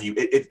have you.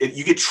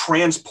 You get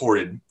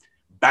transported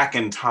back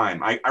in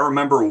time. I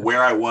remember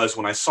where I was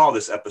when I saw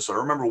this episode. I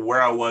remember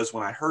where I was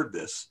when I heard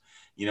this.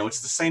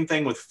 It's the same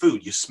thing with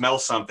food. You smell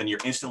something, you're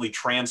instantly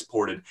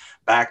transported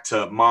back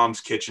to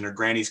mom's kitchen or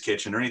granny's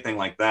kitchen or anything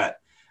like that.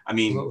 I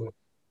mean,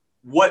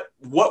 what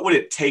would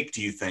it take,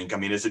 do you think? I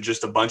mean, is it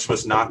just a bunch of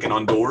us knocking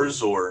on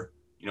doors, or,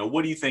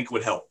 what do you think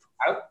would help?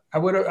 I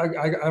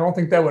don't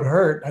think that would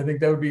hurt. I think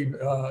that would be,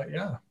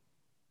 yeah.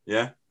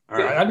 Yeah. All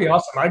right. That'd be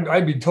awesome.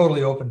 I'd be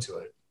totally open to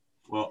it.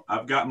 Well,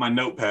 I've got my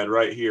notepad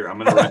right here. I'm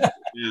going to write it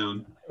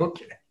down.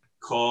 Okay.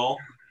 Call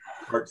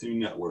Cartoon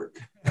Network.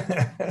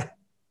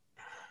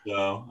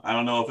 So I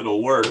don't know if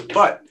it'll work,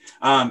 but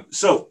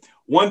so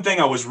one thing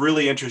I was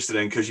really interested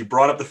in, because you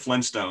brought up the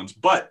Flintstones,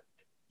 but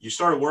you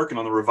started working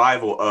on the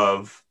revival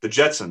of the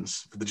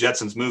Jetsons, for the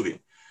Jetsons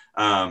movie.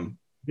 Yeah.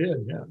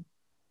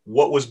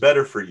 What was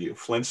better for you,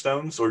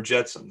 Flintstones or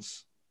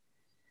Jetsons?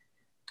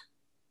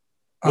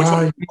 Which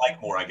one do you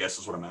like more, I guess,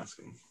 is what I'm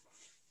asking.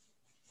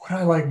 What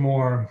I like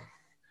more,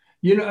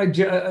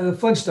 the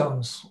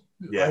Flintstones.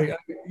 Yeah.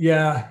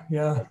 Yeah.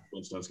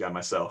 Flintstones guy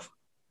myself.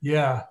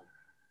 Yeah.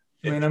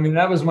 I mean,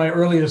 that was my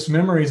earliest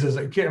memories as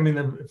a kid. I mean,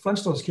 the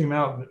Flintstones came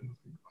out in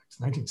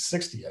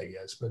 1960, I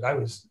guess, but I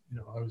was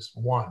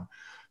one.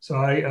 So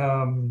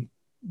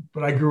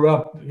but I grew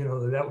up,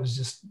 that was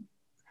just,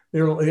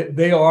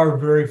 they are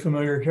very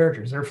familiar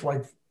characters. They're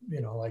like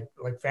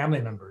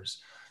family members,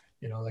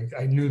 like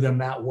I knew them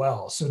that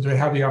well. So to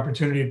have the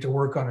opportunity to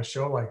work on a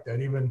show like that,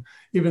 even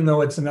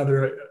though it's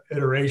another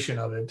iteration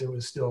of it, it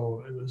was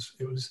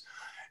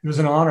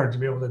an honor to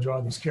be able to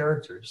draw these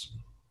characters.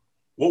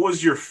 What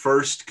was your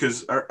first,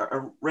 because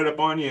I read up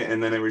on you,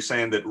 and then they were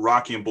saying that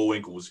Rocky and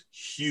Bullwinkle was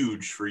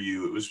huge for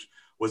you.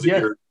 Was it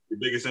your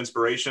biggest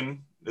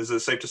inspiration? Is it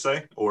safe to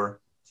say? Or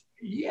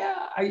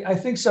yeah, I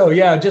think so.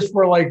 Yeah, just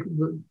for like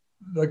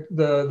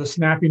the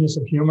snappiness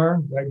of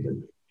humor. Like,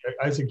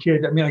 as a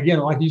kid, I mean, again,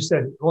 like you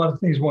said, a lot of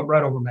things went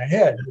right over my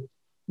head. For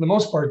the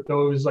most part,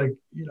 though, it was like,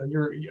 I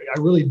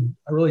really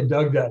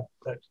dug that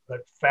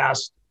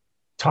fast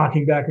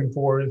talking back and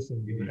forth,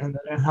 and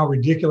how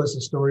ridiculous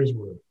the stories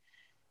were.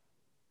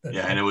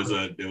 Yeah, and it was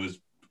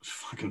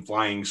fucking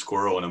flying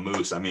squirrel and a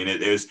moose. I mean,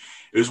 it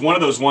was one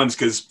of those ones,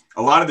 because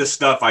a lot of this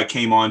stuff I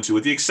came onto,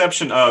 with the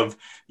exception of,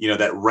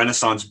 that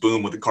Renaissance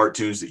boom with the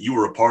cartoons that you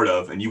were a part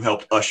of and you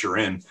helped usher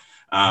in.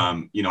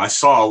 I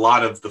saw a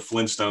lot of the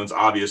Flintstones,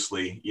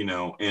 obviously,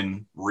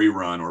 in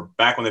rerun or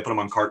back when they put them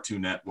on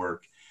Cartoon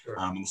Network. Sure.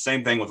 And the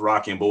same thing with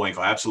Rocky and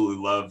Bullwinkle. I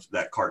absolutely loved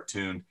that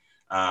cartoon.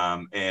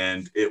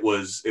 And it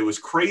was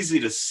crazy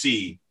to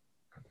see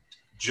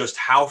just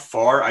how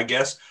far, I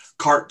guess,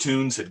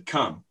 cartoons had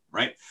come,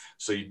 right?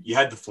 So you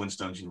had the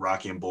Flintstones,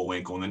 Rocky and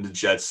Bullwinkle, and then the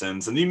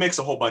Jetsons, and you mix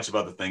a whole bunch of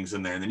other things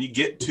in there. And then you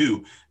get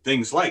to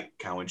things like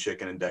Cow and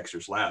Chicken and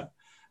Dexter's Lab.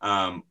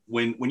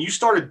 When you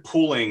started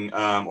pulling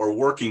or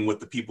working with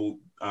the people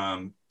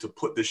to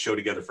put this show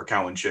together for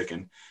Cow and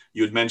Chicken,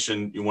 you had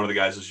mentioned one of the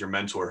guys as your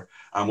mentor.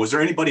 Was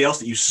there anybody else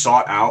that you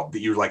sought out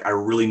that you were like, I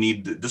really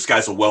need this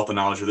guy's a wealth of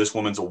knowledge, or this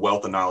woman's a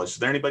wealth of knowledge? Is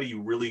there anybody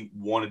you really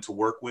wanted to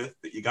work with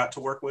that you got to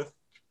work with?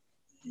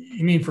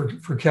 You mean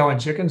for Cow and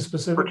Chicken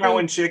specifically? For Cow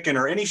and Chicken,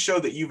 or any show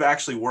that you've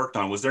actually worked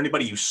on, was there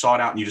anybody you sought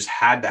out and you just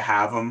had to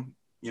have them,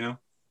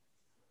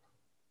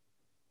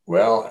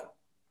 Well,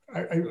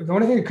 the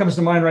only thing that comes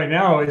to mind right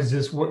now is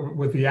just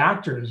with the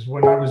actors.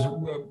 When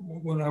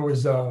I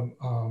was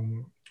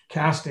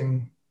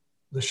casting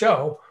the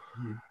show,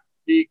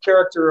 the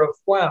character of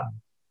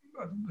Flem,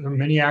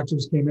 many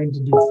actors came in to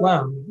do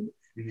Flem,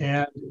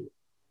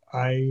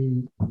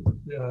 and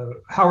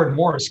Howard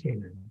Morris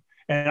came in,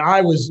 and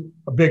I was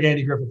a big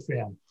Andy Griffith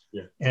fan.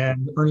 Yeah.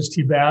 And Ernest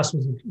T. Bass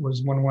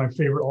was one of my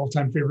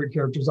all-time favorite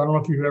characters. I don't know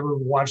if you've ever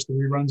watched the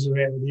reruns of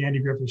the Andy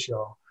Griffith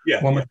show.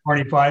 Yeah. One with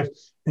Barney Fife.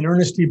 And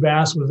Ernest T.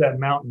 Bass was that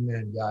mountain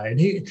man guy.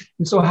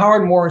 And so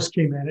Howard Morris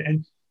came in,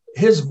 and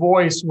his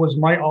voice was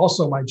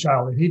also my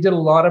childhood. He did a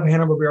lot of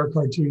Hanna-Barbera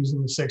cartoons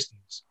in the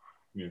 60s.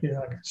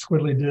 Yeah,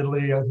 Squiddly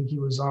Diddly. I think he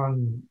was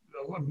on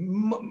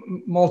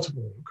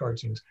multiple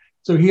cartoons.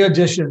 So he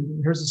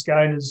auditioned. Here's this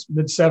guy in his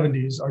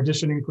mid-70s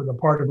auditioning for the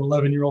part of an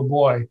 11-year-old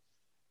boy.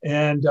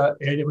 And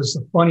it was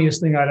the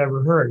funniest thing I'd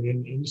ever heard.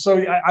 And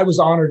so I was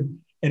honored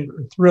and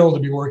thrilled to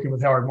be working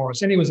with Howard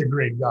Morris. And he was a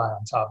great guy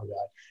on top of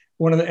that.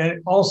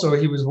 And also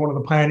he was one of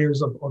the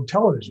pioneers of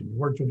television. He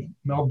worked with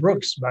Mel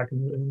Brooks back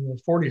in the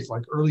 40s,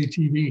 like early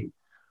TV.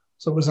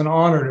 So it was an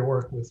honor to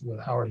work with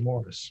Howard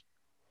Morris.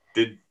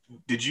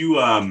 Did you,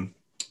 I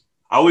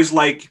always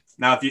like,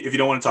 now if you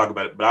don't want to talk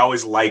about it, but I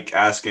always like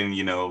asking,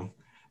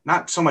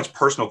 not so much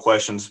personal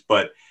questions,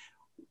 but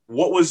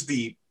what was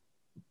the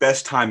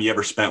best time you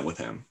ever spent with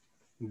him?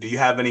 Do you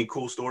have any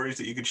cool stories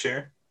that you could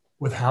share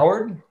with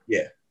Howard?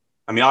 Yeah,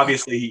 I mean,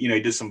 obviously, he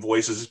did some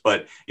voices,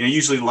 but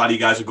usually a lot of you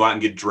guys would go out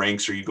and get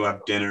drinks, or you go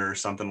have dinner or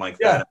something like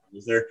that.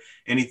 Is there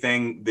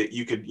anything that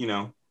you could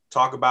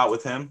talk about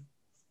with him?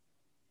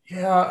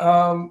 Yeah,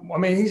 I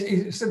mean,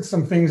 he said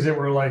some things that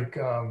were like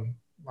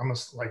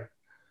almost like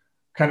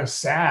kind of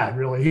sad,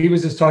 really. He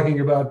was just talking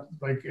about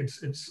like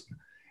it's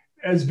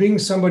as being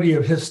somebody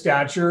of his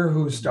stature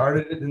who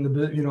started it in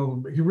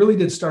the, he really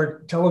did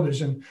start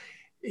television.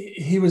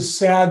 He was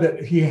sad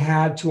that he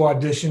had to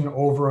audition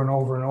over and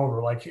over and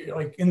over. Like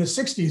in the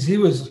 60s,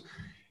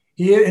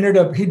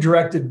 he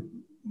directed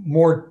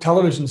more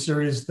television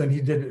series than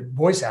he did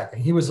voice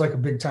acting. He was like a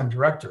big time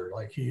director.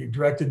 Like he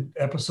directed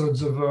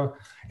episodes of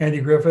Andy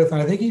Griffith. And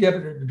I think he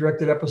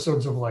directed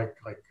episodes of like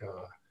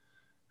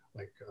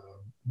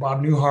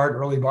Bob Newhart,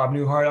 early Bob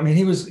Newhart. I mean,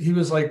 he was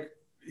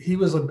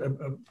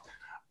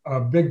a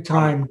big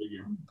time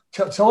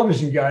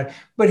television guy,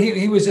 but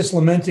he was just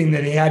lamenting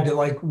that he had to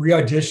like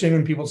re-audition,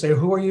 and people say,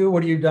 "Who are you?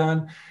 What have you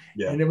done?"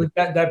 Yeah. And it was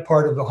that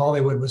part of the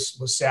Hollywood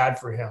was sad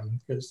for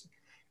him, because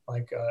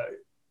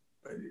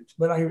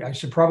but I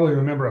should probably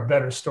remember a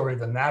better story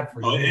than that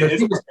for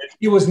you.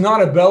 He was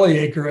not a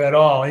bellyacher at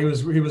all. He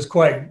was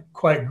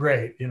quite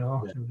great,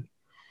 Yeah.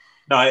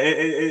 No,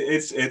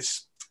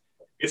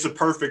 it's a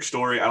perfect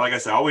story. Like I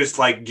said, I always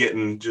like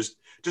getting just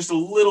a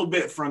little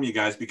bit from you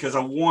guys, because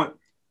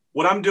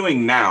what I'm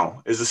doing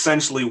now is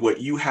essentially what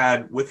you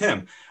had with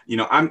him.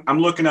 I'm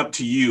looking up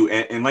to you.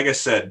 And like I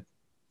said,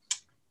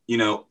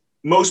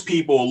 most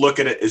people look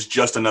at it as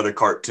just another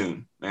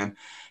cartoon, man.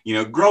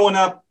 Growing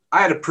up,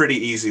 I had a pretty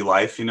easy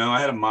life. I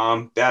had a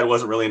mom. Dad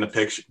wasn't really in the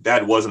picture.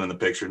 Dad wasn't in the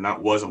picture.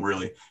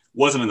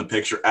 Wasn't in the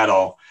picture at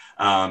all.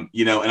 And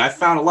I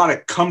found a lot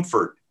of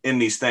comfort in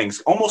these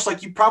things, almost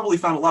like you probably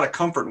found a lot of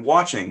comfort in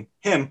watching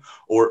him,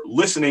 or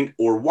listening,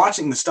 or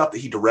watching the stuff that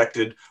he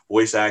directed,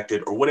 voice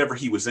acted, or whatever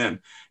he was in,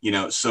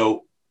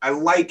 so I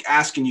like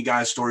asking you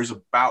guys stories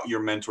about your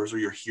mentors or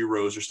your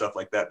heroes or stuff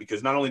like that,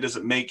 because not only does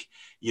it make,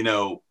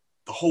 the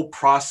whole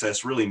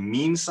process really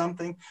mean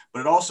something,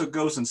 but it also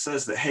goes and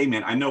says that, hey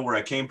man, I know where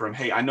I came from.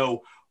 Hey, I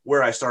know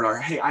where I started. Or,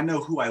 hey, I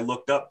know who I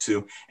looked up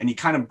to. And you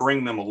kind of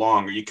bring them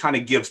along, or you kind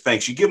of give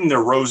thanks. You give them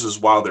their roses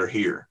while they're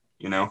here,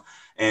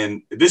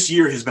 And this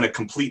year has been a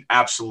complete,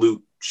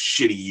 absolute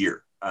shitty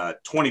year.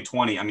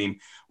 2020, I mean,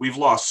 we've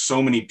lost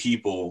so many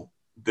people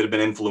that have been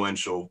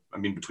influential. I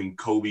mean, between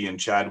Kobe and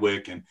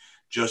Chadwick, and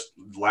just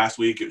last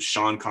week, it was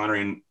Sean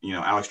Connery and,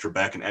 Alex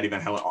Trebek and Eddie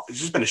Van Halen. It's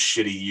just been a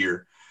shitty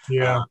year.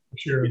 Yeah,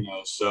 sure.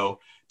 So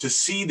to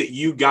see that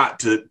you got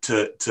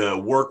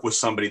to work with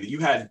somebody that you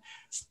had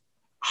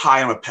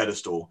high on a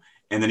pedestal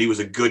and that he was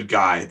a good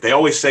guy. They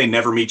always say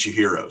never meet your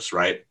heroes,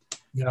 right?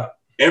 Yeah.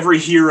 Every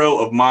hero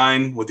of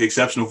mine, with the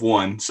exception of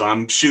one, so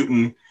I'm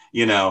shooting,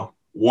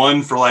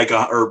 one for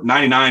or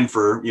 99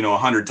 for,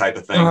 100 type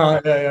of thing.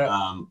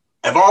 Yeah.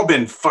 Have all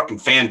been fucking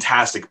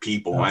fantastic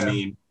people. Oh, I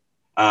mean,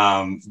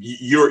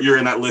 you're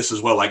in that list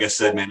as well. Like I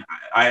said, man,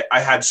 I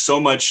had so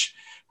much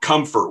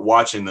comfort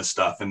watching this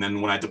stuff. And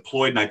then when I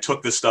deployed and I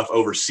took this stuff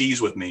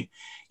overseas with me,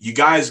 you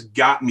guys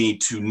got me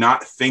to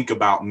not think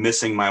about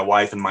missing my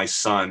wife and my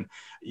son.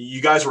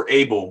 You guys were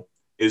able,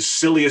 as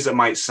silly as it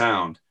might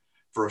sound,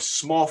 for a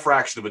small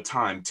fraction of a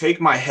time, take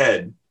my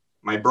head,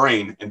 my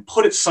brain, and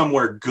put it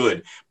somewhere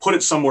good, put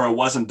it somewhere I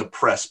wasn't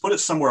depressed, put it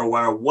somewhere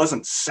where I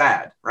wasn't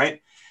sad,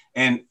 right?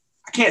 And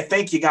I can't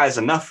thank you guys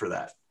enough for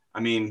that. I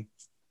mean,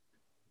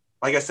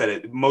 like I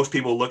said, most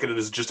people look at it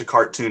as just a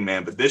cartoon,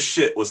 man, but this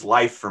shit was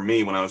life for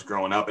me when I was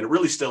growing up, and it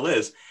really still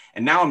is.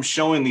 And now I'm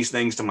showing these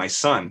things to my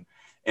son,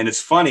 and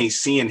it's funny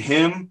seeing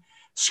him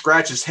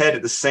scratch his head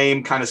at the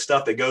same kind of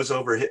stuff that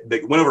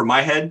went over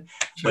my head,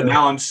 sure. But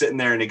now I'm sitting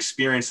there and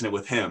experiencing it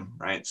with him,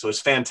 right? So it's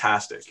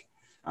fantastic.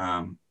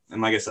 And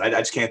like I said, I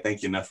just can't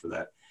thank you enough for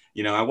that.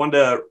 I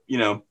wanted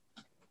to,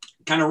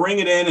 kind of ring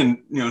it in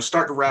and,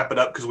 start to wrap it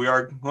up because we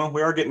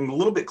are getting a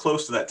little bit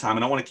close to that time,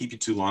 and I don't want to keep you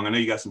too long. I know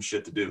you got some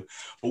shit to do,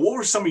 but what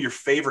were some of your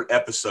favorite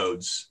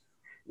episodes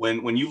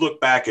when you look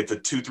back at the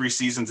 2-3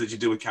 seasons that you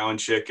did with Cow and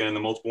Chicken and the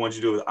multiple ones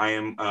you do with I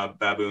Am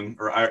Baboon,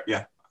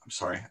 I'm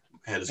sorry.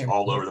 My head is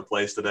all over the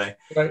place today.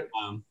 Right.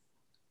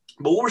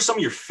 But what were some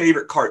of your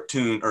favorite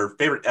cartoon or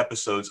favorite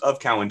episodes of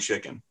Cow and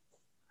Chicken?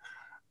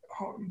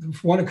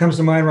 One that comes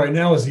to mind right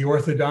now is the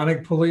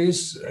orthodontic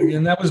police.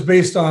 And that was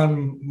based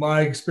on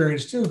my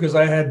experience too, because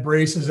I had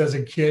braces as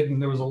a kid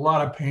and there was a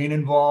lot of pain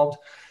involved.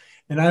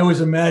 And I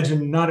always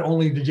imagined not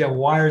only did you have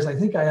wires, I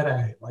think I had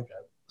a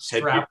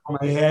strap on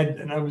my head,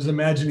 and I was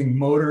imagining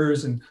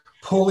motors and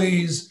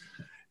pulleys.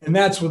 And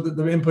that's what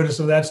the impetus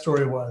of that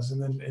story was.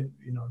 And then,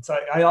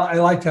 I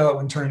liked how that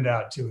one turned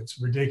out too. It's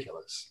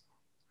ridiculous.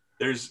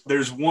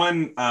 There's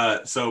one,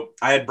 so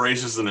I had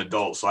braces as an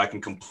adult, so I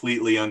can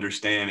completely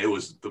understand.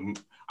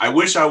 I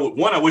wish I would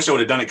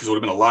have done it because it would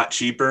have been a lot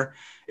cheaper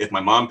if my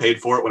mom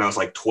paid for it when I was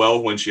like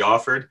 12 when she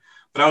offered.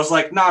 But I was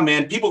like, nah,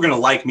 man, people are going to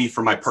like me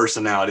for my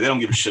personality. They don't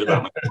give a shit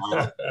about my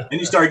mom. Then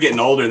you start getting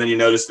older and then you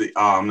notice that,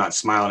 I'm not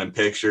smiling in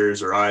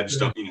pictures, or I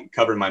just don't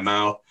cover my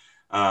mouth.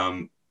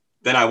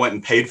 Then I went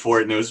and paid for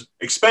it, and it was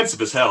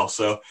expensive as hell.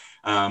 So,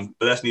 but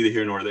that's neither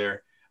here nor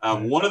there.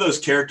 One of those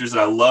characters that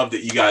I love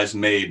that you guys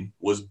made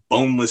was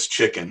Boneless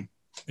Chicken.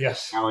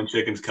 Yes. Cow and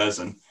Chicken's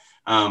cousin.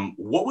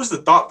 What was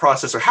the thought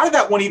process, or how did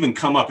that one even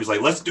come up? He's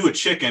like, let's do a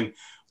chicken,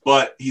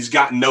 but he's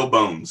got no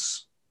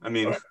bones. I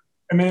mean,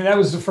 that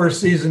was the first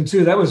season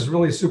too. That was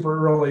really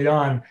super early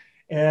on.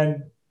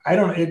 And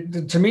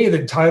to me,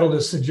 the title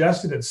just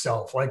suggested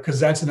itself, because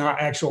that's an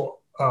actual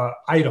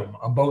item,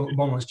 a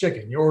boneless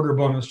chicken. You order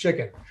boneless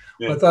chicken.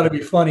 Yeah. But I thought it'd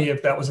be funny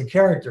if that was a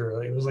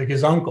character. It was like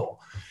his uncle.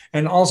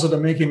 And also to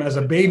make him as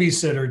a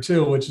babysitter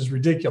too, which is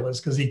ridiculous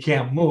because he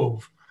can't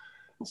move.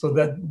 So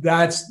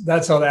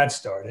that's how that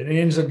started. And he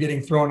ends up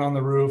getting thrown on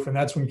the roof, and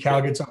that's when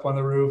Cal gets up on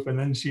the roof, and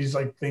then she's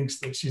thinks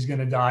that she's going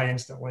to die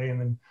instantly, and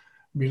then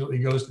immediately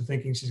goes to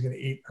thinking she's going to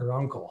eat her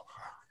uncle.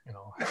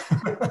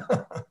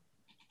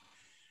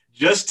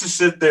 Just to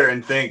sit there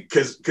and think,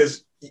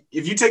 because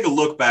if you take a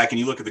look back and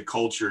you look at the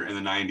culture in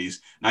the 90s,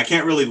 and I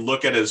can't really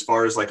look at it as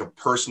far as like a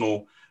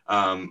personal,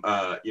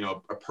 a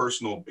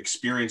personal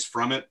experience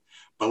from it.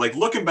 But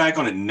looking back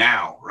on it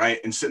now, right,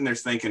 and sitting there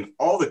thinking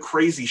all the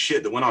crazy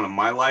shit that went on in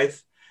my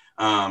life,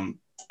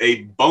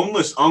 a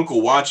boneless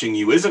uncle watching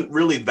you isn't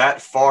really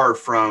that far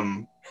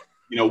from,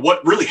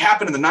 what really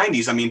happened in the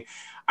 90s. I mean,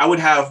 I would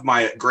have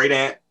my great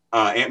aunt,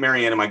 Aunt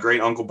Marianne, and my great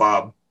uncle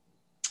Bob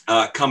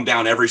come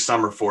down every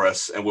summer for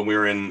us, and when we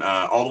were in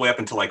all the way up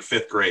until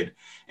 5th grade,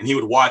 and he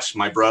would watch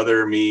my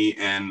brother, me,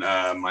 and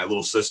my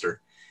little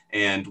sister.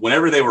 And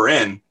whenever they were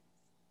in,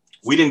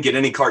 we didn't get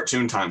any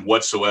cartoon time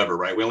whatsoever,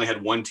 right? We only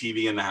had one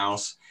TV in the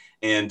house,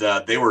 and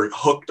they were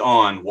hooked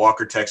on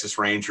Walker, Texas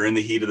Ranger, In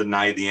the Heat of the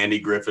Night, the Andy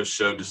Griffith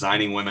Show,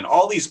 Designing Women,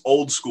 all these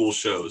old school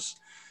shows.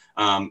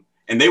 And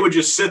they would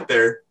just sit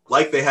there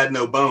like they had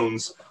no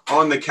bones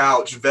on the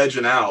couch,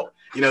 vegging out,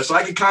 so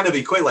I could kind of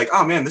equate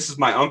oh man, this is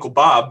my Uncle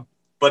Bob,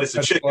 but it's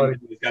a chicken. Funny.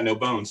 He's got no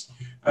bones.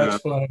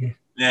 That's funny.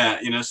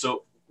 Yeah.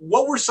 So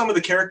what were some of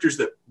the characters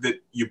that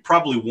you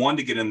probably wanted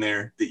to get in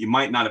there that you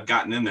might not have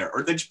gotten in there,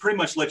 or they just pretty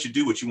much let you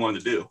do what you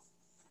wanted to do?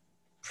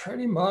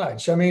 Pretty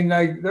much. I mean,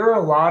 there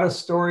are a lot of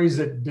stories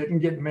that didn't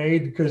get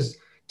made because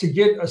to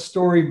get a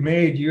story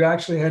made, you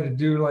actually had to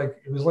do it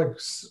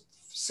was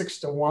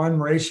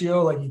 6-to-1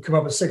 ratio. You come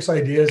up with 6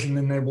 ideas and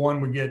then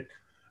one would get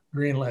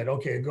green light.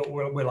 Okay, go.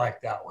 We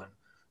like that one.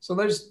 So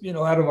there's,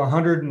 out of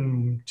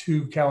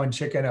 102 Cow and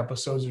Chicken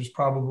episodes, there's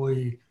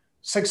probably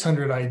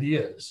 600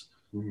 ideas.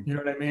 Mm-hmm. You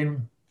know what I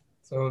mean?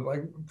 So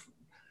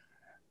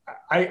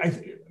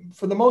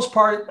for the most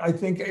part, I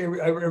think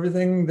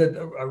everything that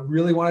I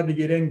really wanted to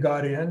get in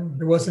got in.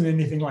 There wasn't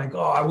anything like, oh,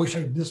 I wish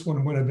this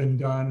one would have been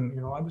done.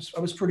 You know, I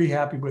was pretty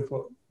happy with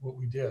what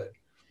we did.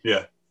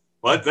 Yeah.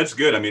 Well, that's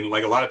good. I mean,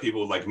 like a lot of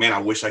people like, man, I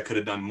wish I could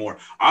have done more.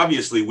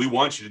 Obviously, we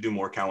want you to do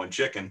more cow and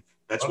chicken.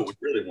 That's what we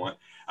really want.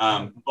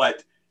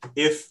 But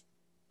if,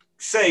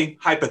 say,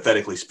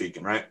 hypothetically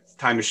speaking, right,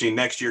 Time Machine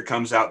next year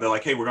comes out, they're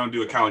like, hey, we're going to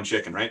do a cow and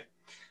chicken, right?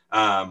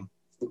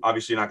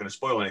 Obviously, you're not going to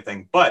spoil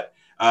anything, but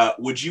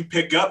would you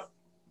pick up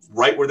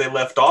right where they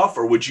left off,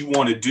 or would you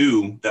want to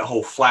do that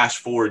whole flash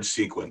forward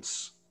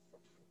sequence?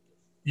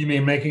 You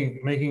mean making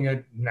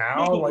it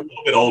now? Like a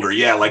little bit older,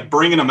 yeah, like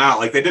bringing them out.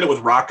 Like they did it with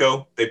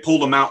Rocco. They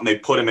pulled them out and they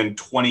put him in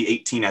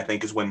 2018, I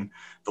think, is when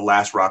the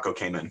last Rocco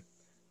came in.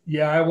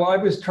 Yeah, well, I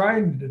was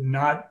trying to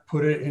not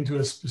put it into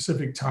a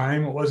specific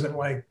time. It wasn't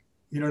like,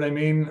 you know what I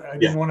mean? I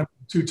didn't want to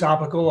be too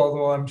topical,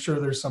 although I'm sure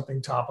there's something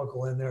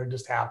topical in there. It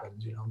just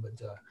happened, you know. But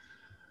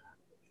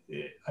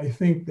I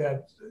think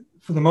that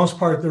for the most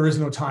part, there is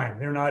no time.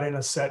 They're not in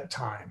a set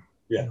time.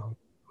 Yeah. You know,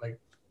 like,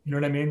 you know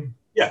what I mean?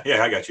 Yeah,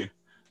 I got you.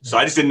 So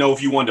I just didn't know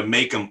if you wanted to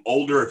make them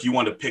older, if you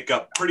wanted to pick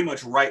up pretty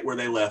much right where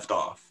they left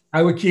off.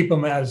 I would keep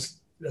them as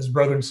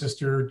brother and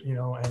sister, you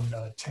know, and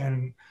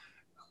 10,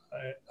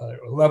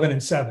 11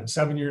 and 7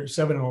 and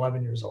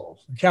 11 years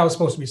old. The cow is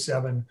supposed to be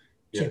 7,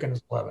 chicken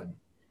is 11.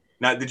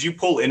 Now, did you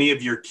pull any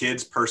of your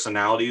kids'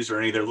 personalities or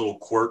any of their little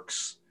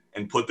quirks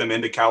and put them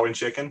into cow and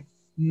chicken?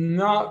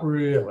 Not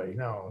really.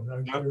 No.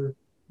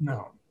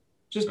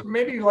 Just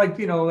maybe like,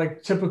 you know,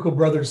 like typical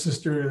brother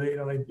sister, you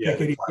know, they pick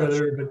at each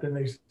other, but then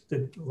they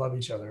love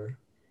each other.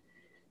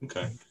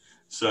 Okay.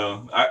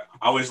 So I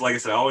always, like I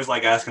said, I always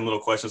like asking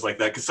little questions like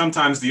that, because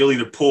sometimes you'll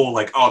either pull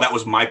like, oh, that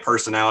was my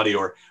personality,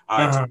 or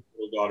it's my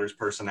little daughter's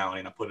personality,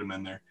 and I put them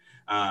in there.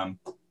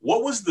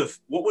 What was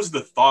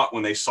the thought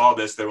when they saw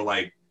this? They were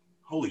like,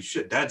 holy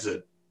shit, dad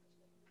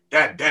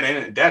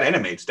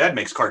animates, dad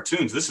makes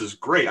cartoons. This is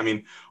great. I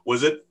mean,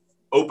 was it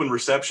open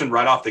reception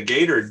right off the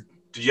gate, or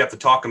did you have to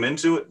talk them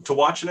into it, to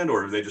watching it,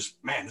 or they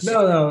just, man?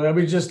 No, that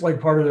was just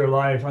like part of their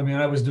life. I mean,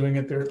 I was doing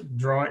it, they're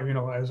drawing, you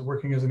know, I was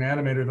working as an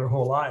animator their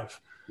whole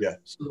life. Yeah.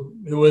 So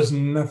it was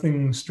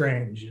nothing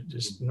strange,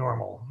 just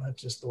normal.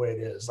 That's just the way it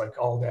is. Like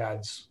all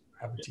dads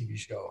have a TV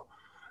show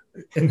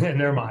in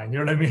their mind. You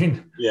know what I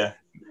mean? Yeah.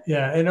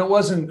 Yeah. And it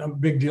wasn't a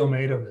big deal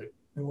made of it.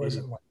 It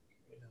wasn't like,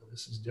 you know,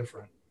 this is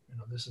different. You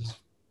know, this is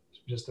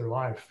just their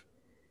life.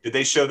 Did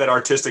they show that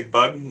artistic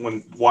bug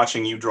when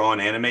watching you draw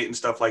and animate and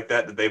stuff like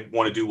that? Did they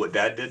want to do what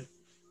dad did?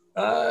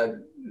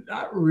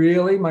 Not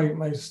really.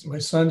 My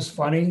son's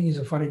funny. He's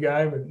a funny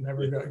guy, but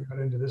never got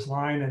into this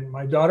line. And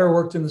my daughter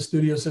worked in the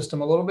studio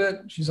system a little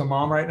bit. She's a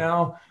mom right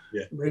now,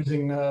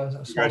 raising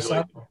a small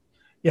son.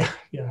 Yeah.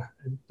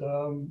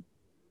 And,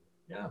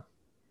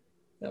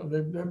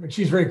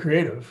 she's very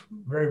creative,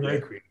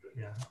 very creative.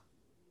 Yeah.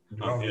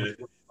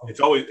 It's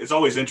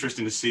always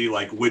interesting to see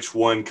like which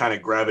one kind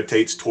of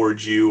gravitates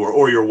towards you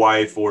or your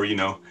wife, or, you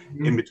know,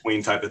 in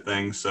between type of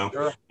things.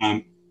 So,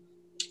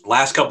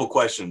 last couple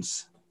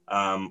questions.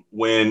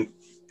 When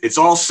it's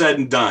all said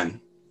and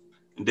done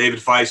and David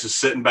Feiss is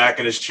sitting back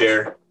in his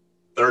chair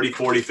 30,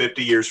 40,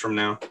 50 years from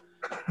now,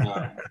 you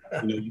know,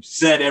 you've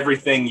said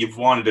everything you've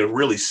wanted to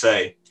really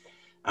say.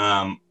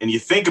 And you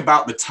think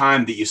about the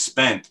time that you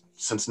spent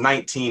since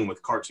 19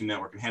 with Cartoon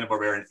Network and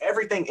Hanna-Barbera and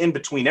everything in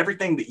between,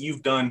 everything that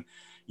you've done,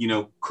 you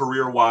know,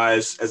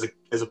 career-wise, as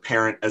a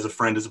parent, as a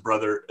friend, as a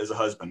brother, as a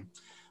husband.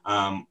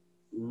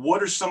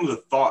 What are some of the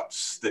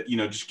thoughts that, you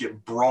know, just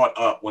get brought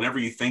up whenever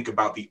you think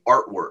about the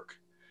artwork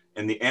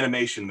and the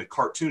animation, the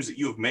cartoons that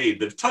you have made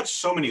that have touched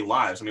so many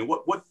lives? I mean,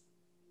 what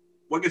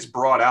gets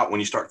brought out when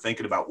you start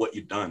thinking about what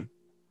you've done?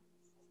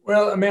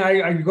 Well, I mean,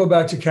 I go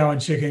back to Cow and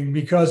Chicken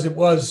because it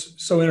was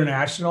so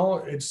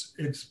international. It's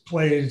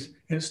played,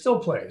 and it still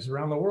plays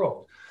around the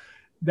world.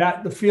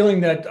 That the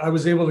feeling that I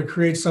was able to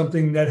create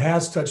something that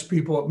has touched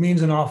people, it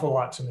means an awful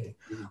lot to me.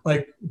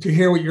 Like to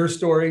hear what your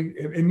story,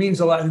 it means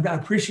a lot. And I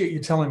appreciate you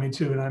telling me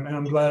too. And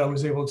I'm glad I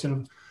was able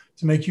to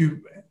make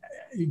you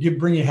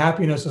bring you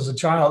happiness as a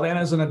child and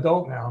as an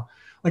adult now.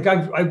 Like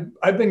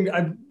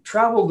I've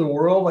traveled the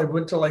world. I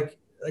went to like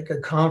a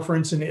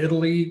conference in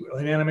Italy,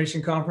 an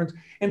animation conference,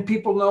 and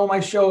people know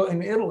my show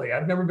in Italy.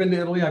 I've never been to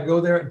Italy. I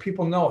go there and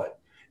people know it.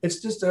 It's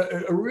just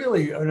a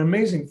really an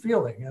amazing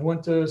feeling. I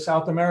went to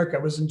South America.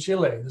 I was in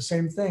Chile, the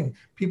same thing.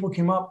 People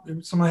came up,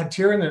 someone had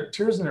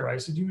tears in their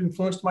eyes. Said, "You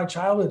influenced my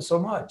childhood so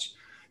much."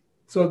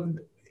 So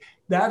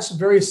that's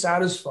very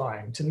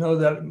satisfying to know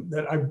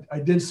that I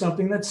did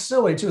something that's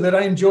silly too, that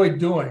I enjoyed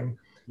doing.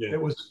 Yeah.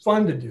 That was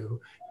fun to do.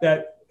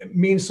 That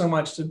means so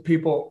much to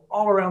people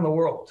all around the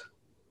world.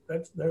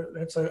 That's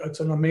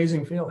an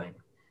amazing feeling.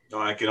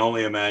 Oh, I can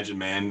only imagine,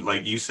 man.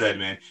 Like you said,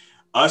 man.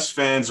 Us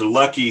fans are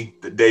lucky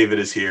that David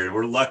is here.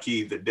 We're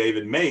lucky that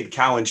David made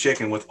Cow and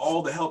Chicken with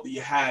all the help that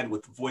you had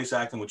with the voice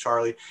acting with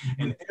Charlie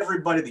and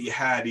everybody that you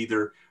had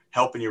either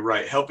helping you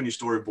write, helping you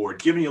storyboard,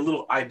 giving you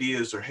little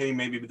ideas or, hey,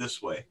 maybe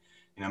this way.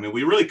 You know, I mean,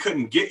 we really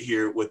couldn't get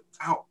here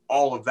without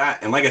all of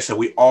that. And like I said,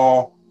 we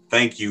all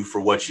thank you for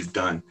what you've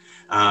done.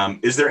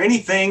 Is there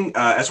anything,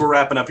 as we're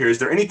wrapping up here, is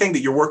there anything that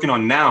you're working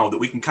on now that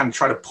we can kind of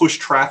try to push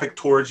traffic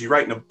towards? You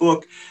writing a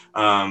book,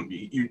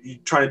 you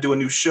trying to do a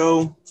new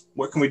show?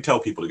 Where can we tell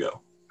people to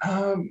go?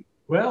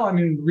 Well, I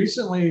mean,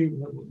 recently,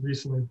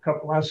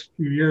 last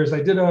few years,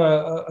 I did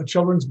a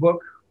children's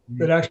book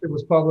that actually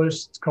was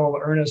published. It's called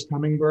Ernest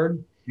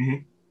Hummingbird.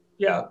 Mm-hmm.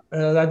 Yeah,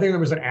 I think there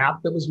was an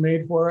app that was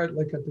made for it,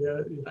 like at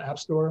the App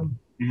Store.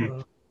 Mm-hmm.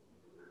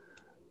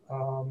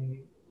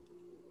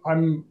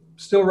 I'm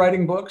still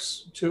writing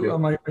books too. Yeah.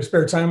 On my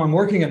spare time. I'm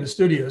working in the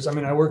studios. I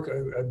mean, I work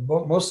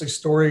mostly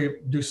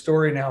do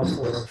story now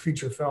for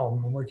feature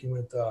film. I'm working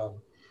with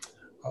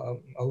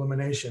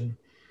Illumination.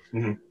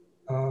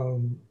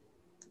 Mm-hmm.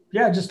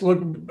 Yeah, just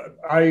look.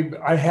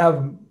 I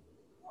have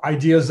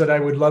ideas that I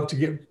would love to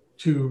get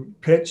to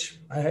pitch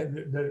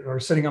that are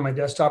sitting on my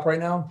desktop right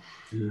now.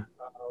 Mm-hmm.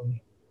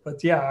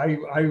 But yeah,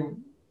 I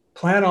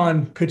plan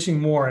on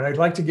pitching more, and I'd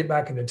like to get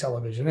back into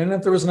television. And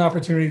if there was an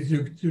opportunity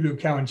to do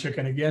Cow and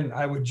Chicken again,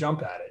 I would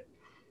jump at it.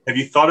 Have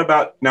you thought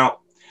about, now,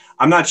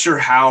 I'm not sure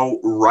how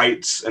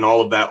rights and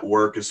all of that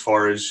work as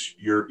far as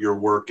your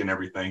work and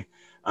everything.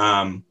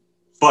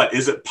 But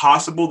is it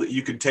possible that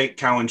you could take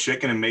Cow and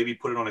Chicken and maybe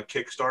put it on a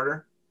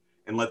Kickstarter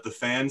and let the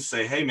fans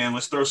say, hey man,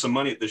 let's throw some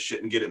money at this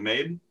shit and get it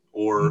made?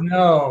 Or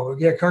no,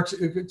 yeah,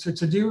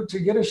 to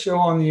get a show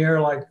on the air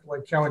like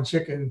Cow and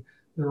Chicken,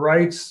 the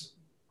rights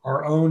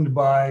are owned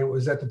by,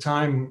 was at the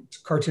time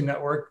Cartoon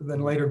Network,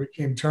 then later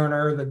became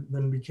Turner,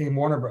 then became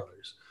Warner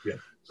Brothers. Yeah.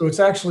 So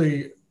it's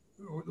actually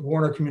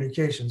Warner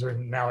Communications, or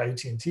now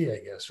AT&T, I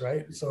guess,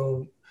 right?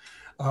 So,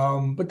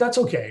 but that's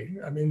okay.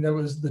 I mean,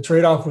 the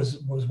trade-off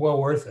was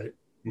well worth it,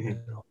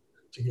 mm-hmm.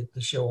 To get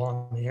the show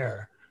on the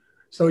air.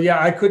 So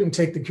yeah, I couldn't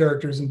take the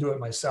characters and do it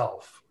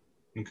myself.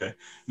 Okay.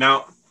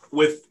 Now,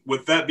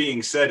 with that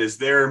being said, is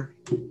there,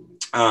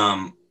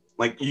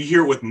 like you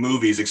hear it with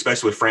movies,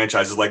 especially with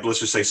franchises, like let's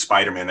just say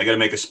Spider-Man. They got to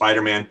make a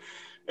Spider-Man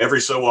every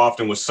so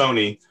often with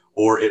Sony,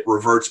 or it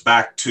reverts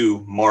back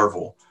to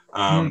Marvel.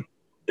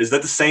 Is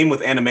that the same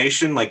with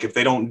animation? Like if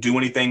they don't do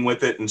anything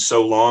with it in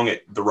so long,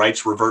 the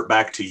rights revert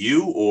back to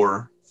you,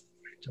 or?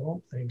 I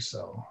don't think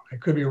so. I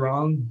could be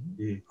wrong.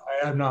 Mm-hmm.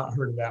 I have not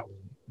heard of that one,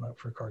 not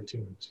for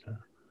cartoons. Yeah.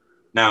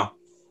 Now,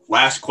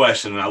 last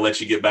question, and I'll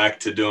let you get back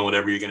to doing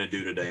whatever you're going to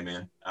do today,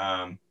 man.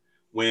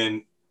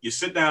 When you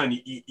sit down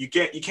and you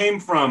came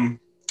from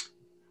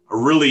a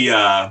really,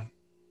 I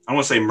don't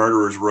want to say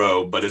murderer's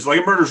row, but it's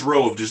like a murderer's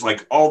row of just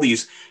like all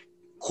these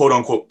quote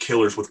unquote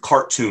killers with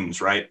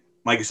cartoons, right?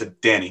 Like I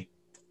said, Danny,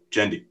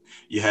 Jendi.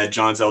 You had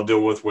John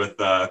Zell-Dilworth with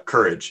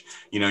Courage.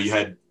 You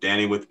had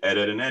Danny with Ed,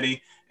 Ed, and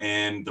Eddie.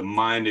 And the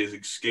mind is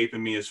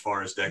escaping me as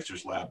far as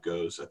Dexter's Lab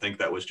goes. I think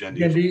that was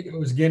Jendi. It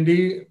was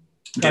Gindi,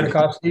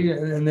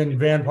 Tartakovsky, and then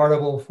Van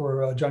Partible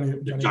for Johnny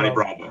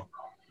Bravo.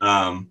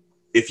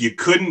 If you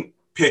couldn't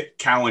pick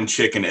Cow and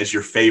Chicken as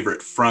your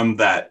favorite from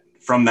that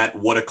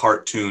what a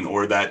cartoon,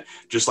 or that,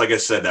 just like I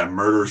said, that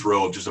murderer's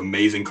row of just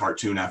amazing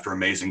cartoon after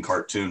amazing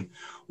cartoon,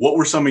 what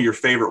were some of your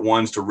favorite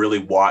ones to really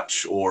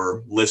watch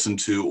or listen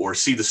to or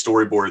see the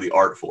storyboard or the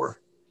art for?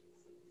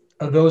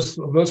 Of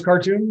those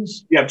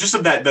cartoons? Yeah, just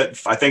of that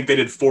I think they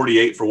did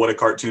 48 for What a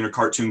Cartoon or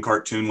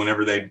Cartoon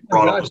whenever they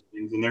brought all those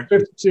things in there.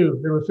 52.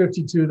 There were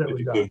 52 that were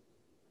done.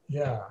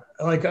 Yeah.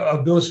 Like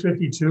of those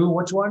 52,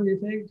 which one do you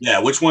think? Yeah,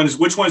 which ones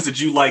did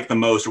you like the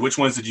most, or which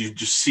ones did you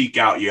just seek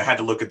out? You had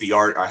to look at the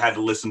art, I had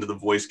to listen to the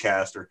voice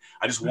cast, or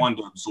I just wanted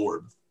to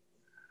absorb.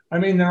 I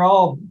mean, they're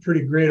all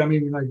pretty great. I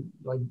mean,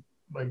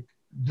 like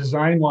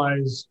design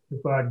wise, I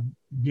thought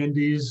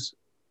Gindy's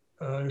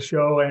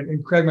show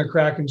and Craig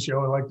McCracken's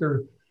show, like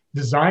they're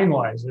design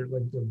wise, they're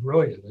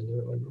brilliant.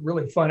 They're like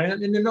really fun.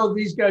 And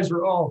these guys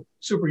were all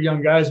super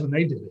young guys when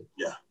they did it.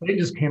 Yeah. They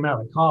just came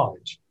out of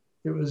college.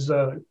 It was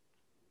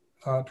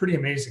pretty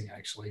amazing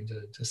actually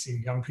to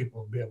see young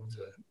people be able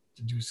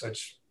to do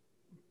such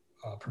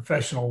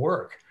professional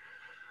work.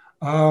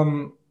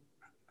 In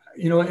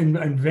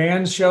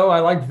Van's show, I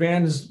like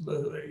Van's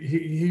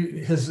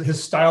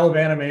his style of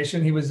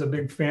animation. He was a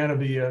big fan of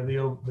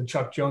the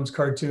Chuck Jones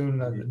cartoon,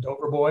 the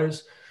Dover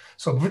Boys.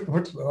 So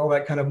all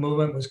that kind of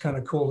movement was kind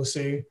of cool to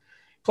see.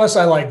 Plus,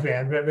 I like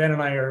Van. Van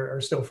and I are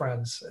still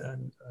friends,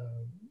 and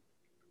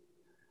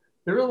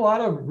there are a lot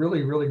of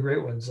really, really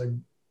great ones. Like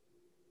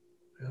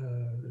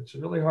it's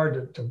really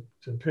hard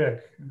to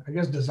pick. I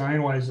guess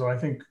design-wise, though, I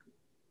think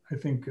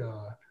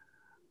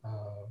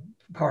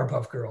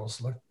Powerpuff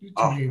Girls look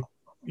to me,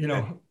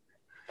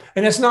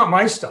 and it's not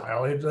my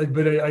style.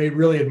 But I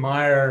really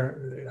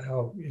admire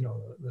how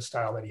the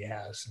style that he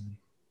has. And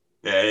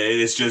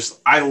it's just,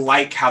 I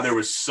like how there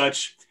was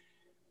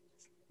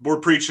we're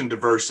preaching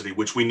diversity,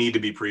 which we need to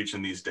be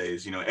preaching these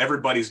days.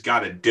 Everybody's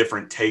got a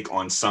different take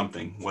on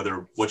something,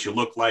 whether what you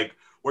look like,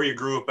 where you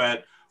grew up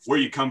at, where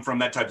you come from,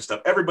 that type of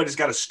stuff. Everybody's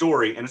got a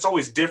story, and it's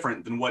always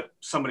different than what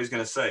somebody's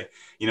going to say.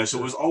 So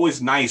it was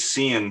always nice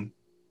seeing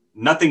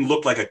nothing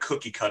looked like a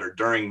cookie cutter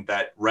during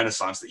that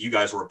renaissance that you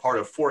guys were a part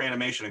of for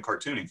animation and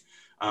cartooning.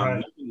 Right.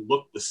 Nothing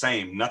looked the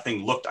same.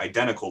 Nothing looked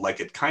identical like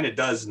it kind of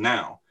does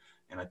now.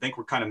 And I think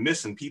we're kind of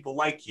missing people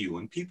like you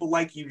and people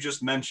like you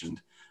just mentioned.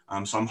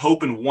 So I'm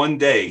hoping one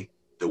day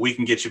that we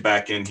can get you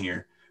back in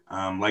here.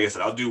 Like I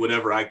said, I'll do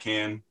whatever I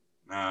can.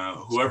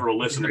 Whoever will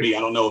listen to me, I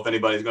don't know if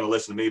anybody's going to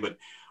listen to me, but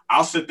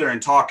I'll sit there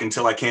and talk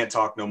until I can't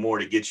talk no more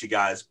to get you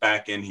guys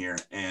back in here.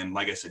 And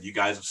like I said, you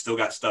guys have still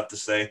got stuff to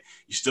say.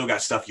 You still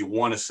got stuff you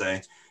want to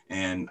say.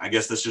 And I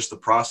guess that's just the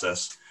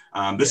process.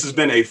 This has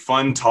been a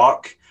fun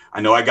talk. I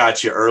know I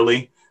got you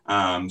early.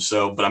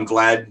 But I'm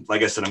glad,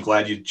 like I said, I'm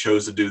glad you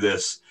chose to do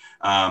this.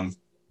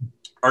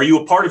 Are you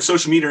a part of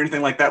social media or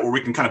anything like that where we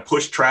can kind of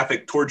push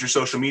traffic towards your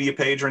social media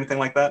page or anything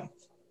like that?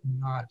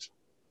 Not.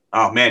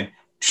 Oh man,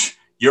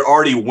 you're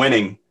already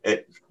winning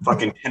at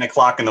fucking 10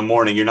 o'clock in the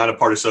morning. You're not a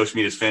part of social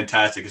media. It's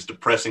fantastic. It's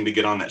depressing to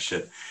get on that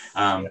shit.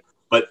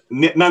 But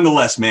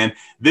nonetheless, man,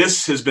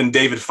 this has been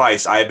David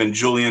Feiss. I have been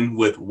Julian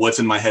with What's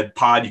in My Head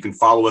Pod. You can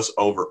follow us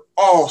over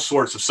all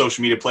sorts of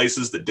social media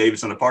places that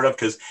David's not a part of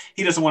because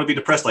he doesn't want to be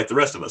depressed like the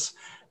rest of us.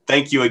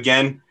 Thank you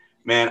again,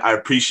 man. I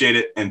appreciate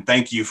it. And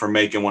thank you for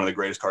making one of the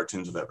greatest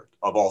cartoons of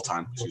all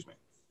time. Excuse me.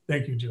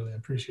 Thank you, Julian.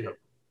 Appreciate it.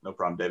 No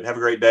problem, David. Have a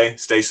great day.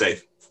 Stay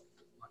safe.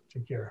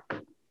 Take care.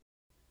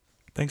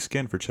 Thanks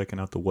again for checking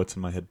out the What's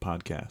in My Head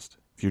podcast.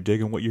 If you're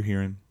digging what you're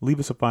hearing, leave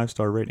us a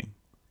 5-star rating.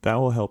 That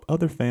will help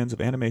other fans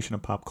of animation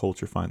and pop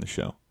culture find the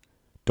show.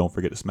 Don't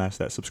forget to smash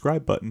that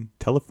subscribe button,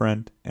 tell a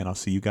friend, and I'll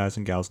see you guys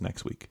and gals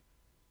next week.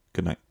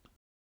 Good night.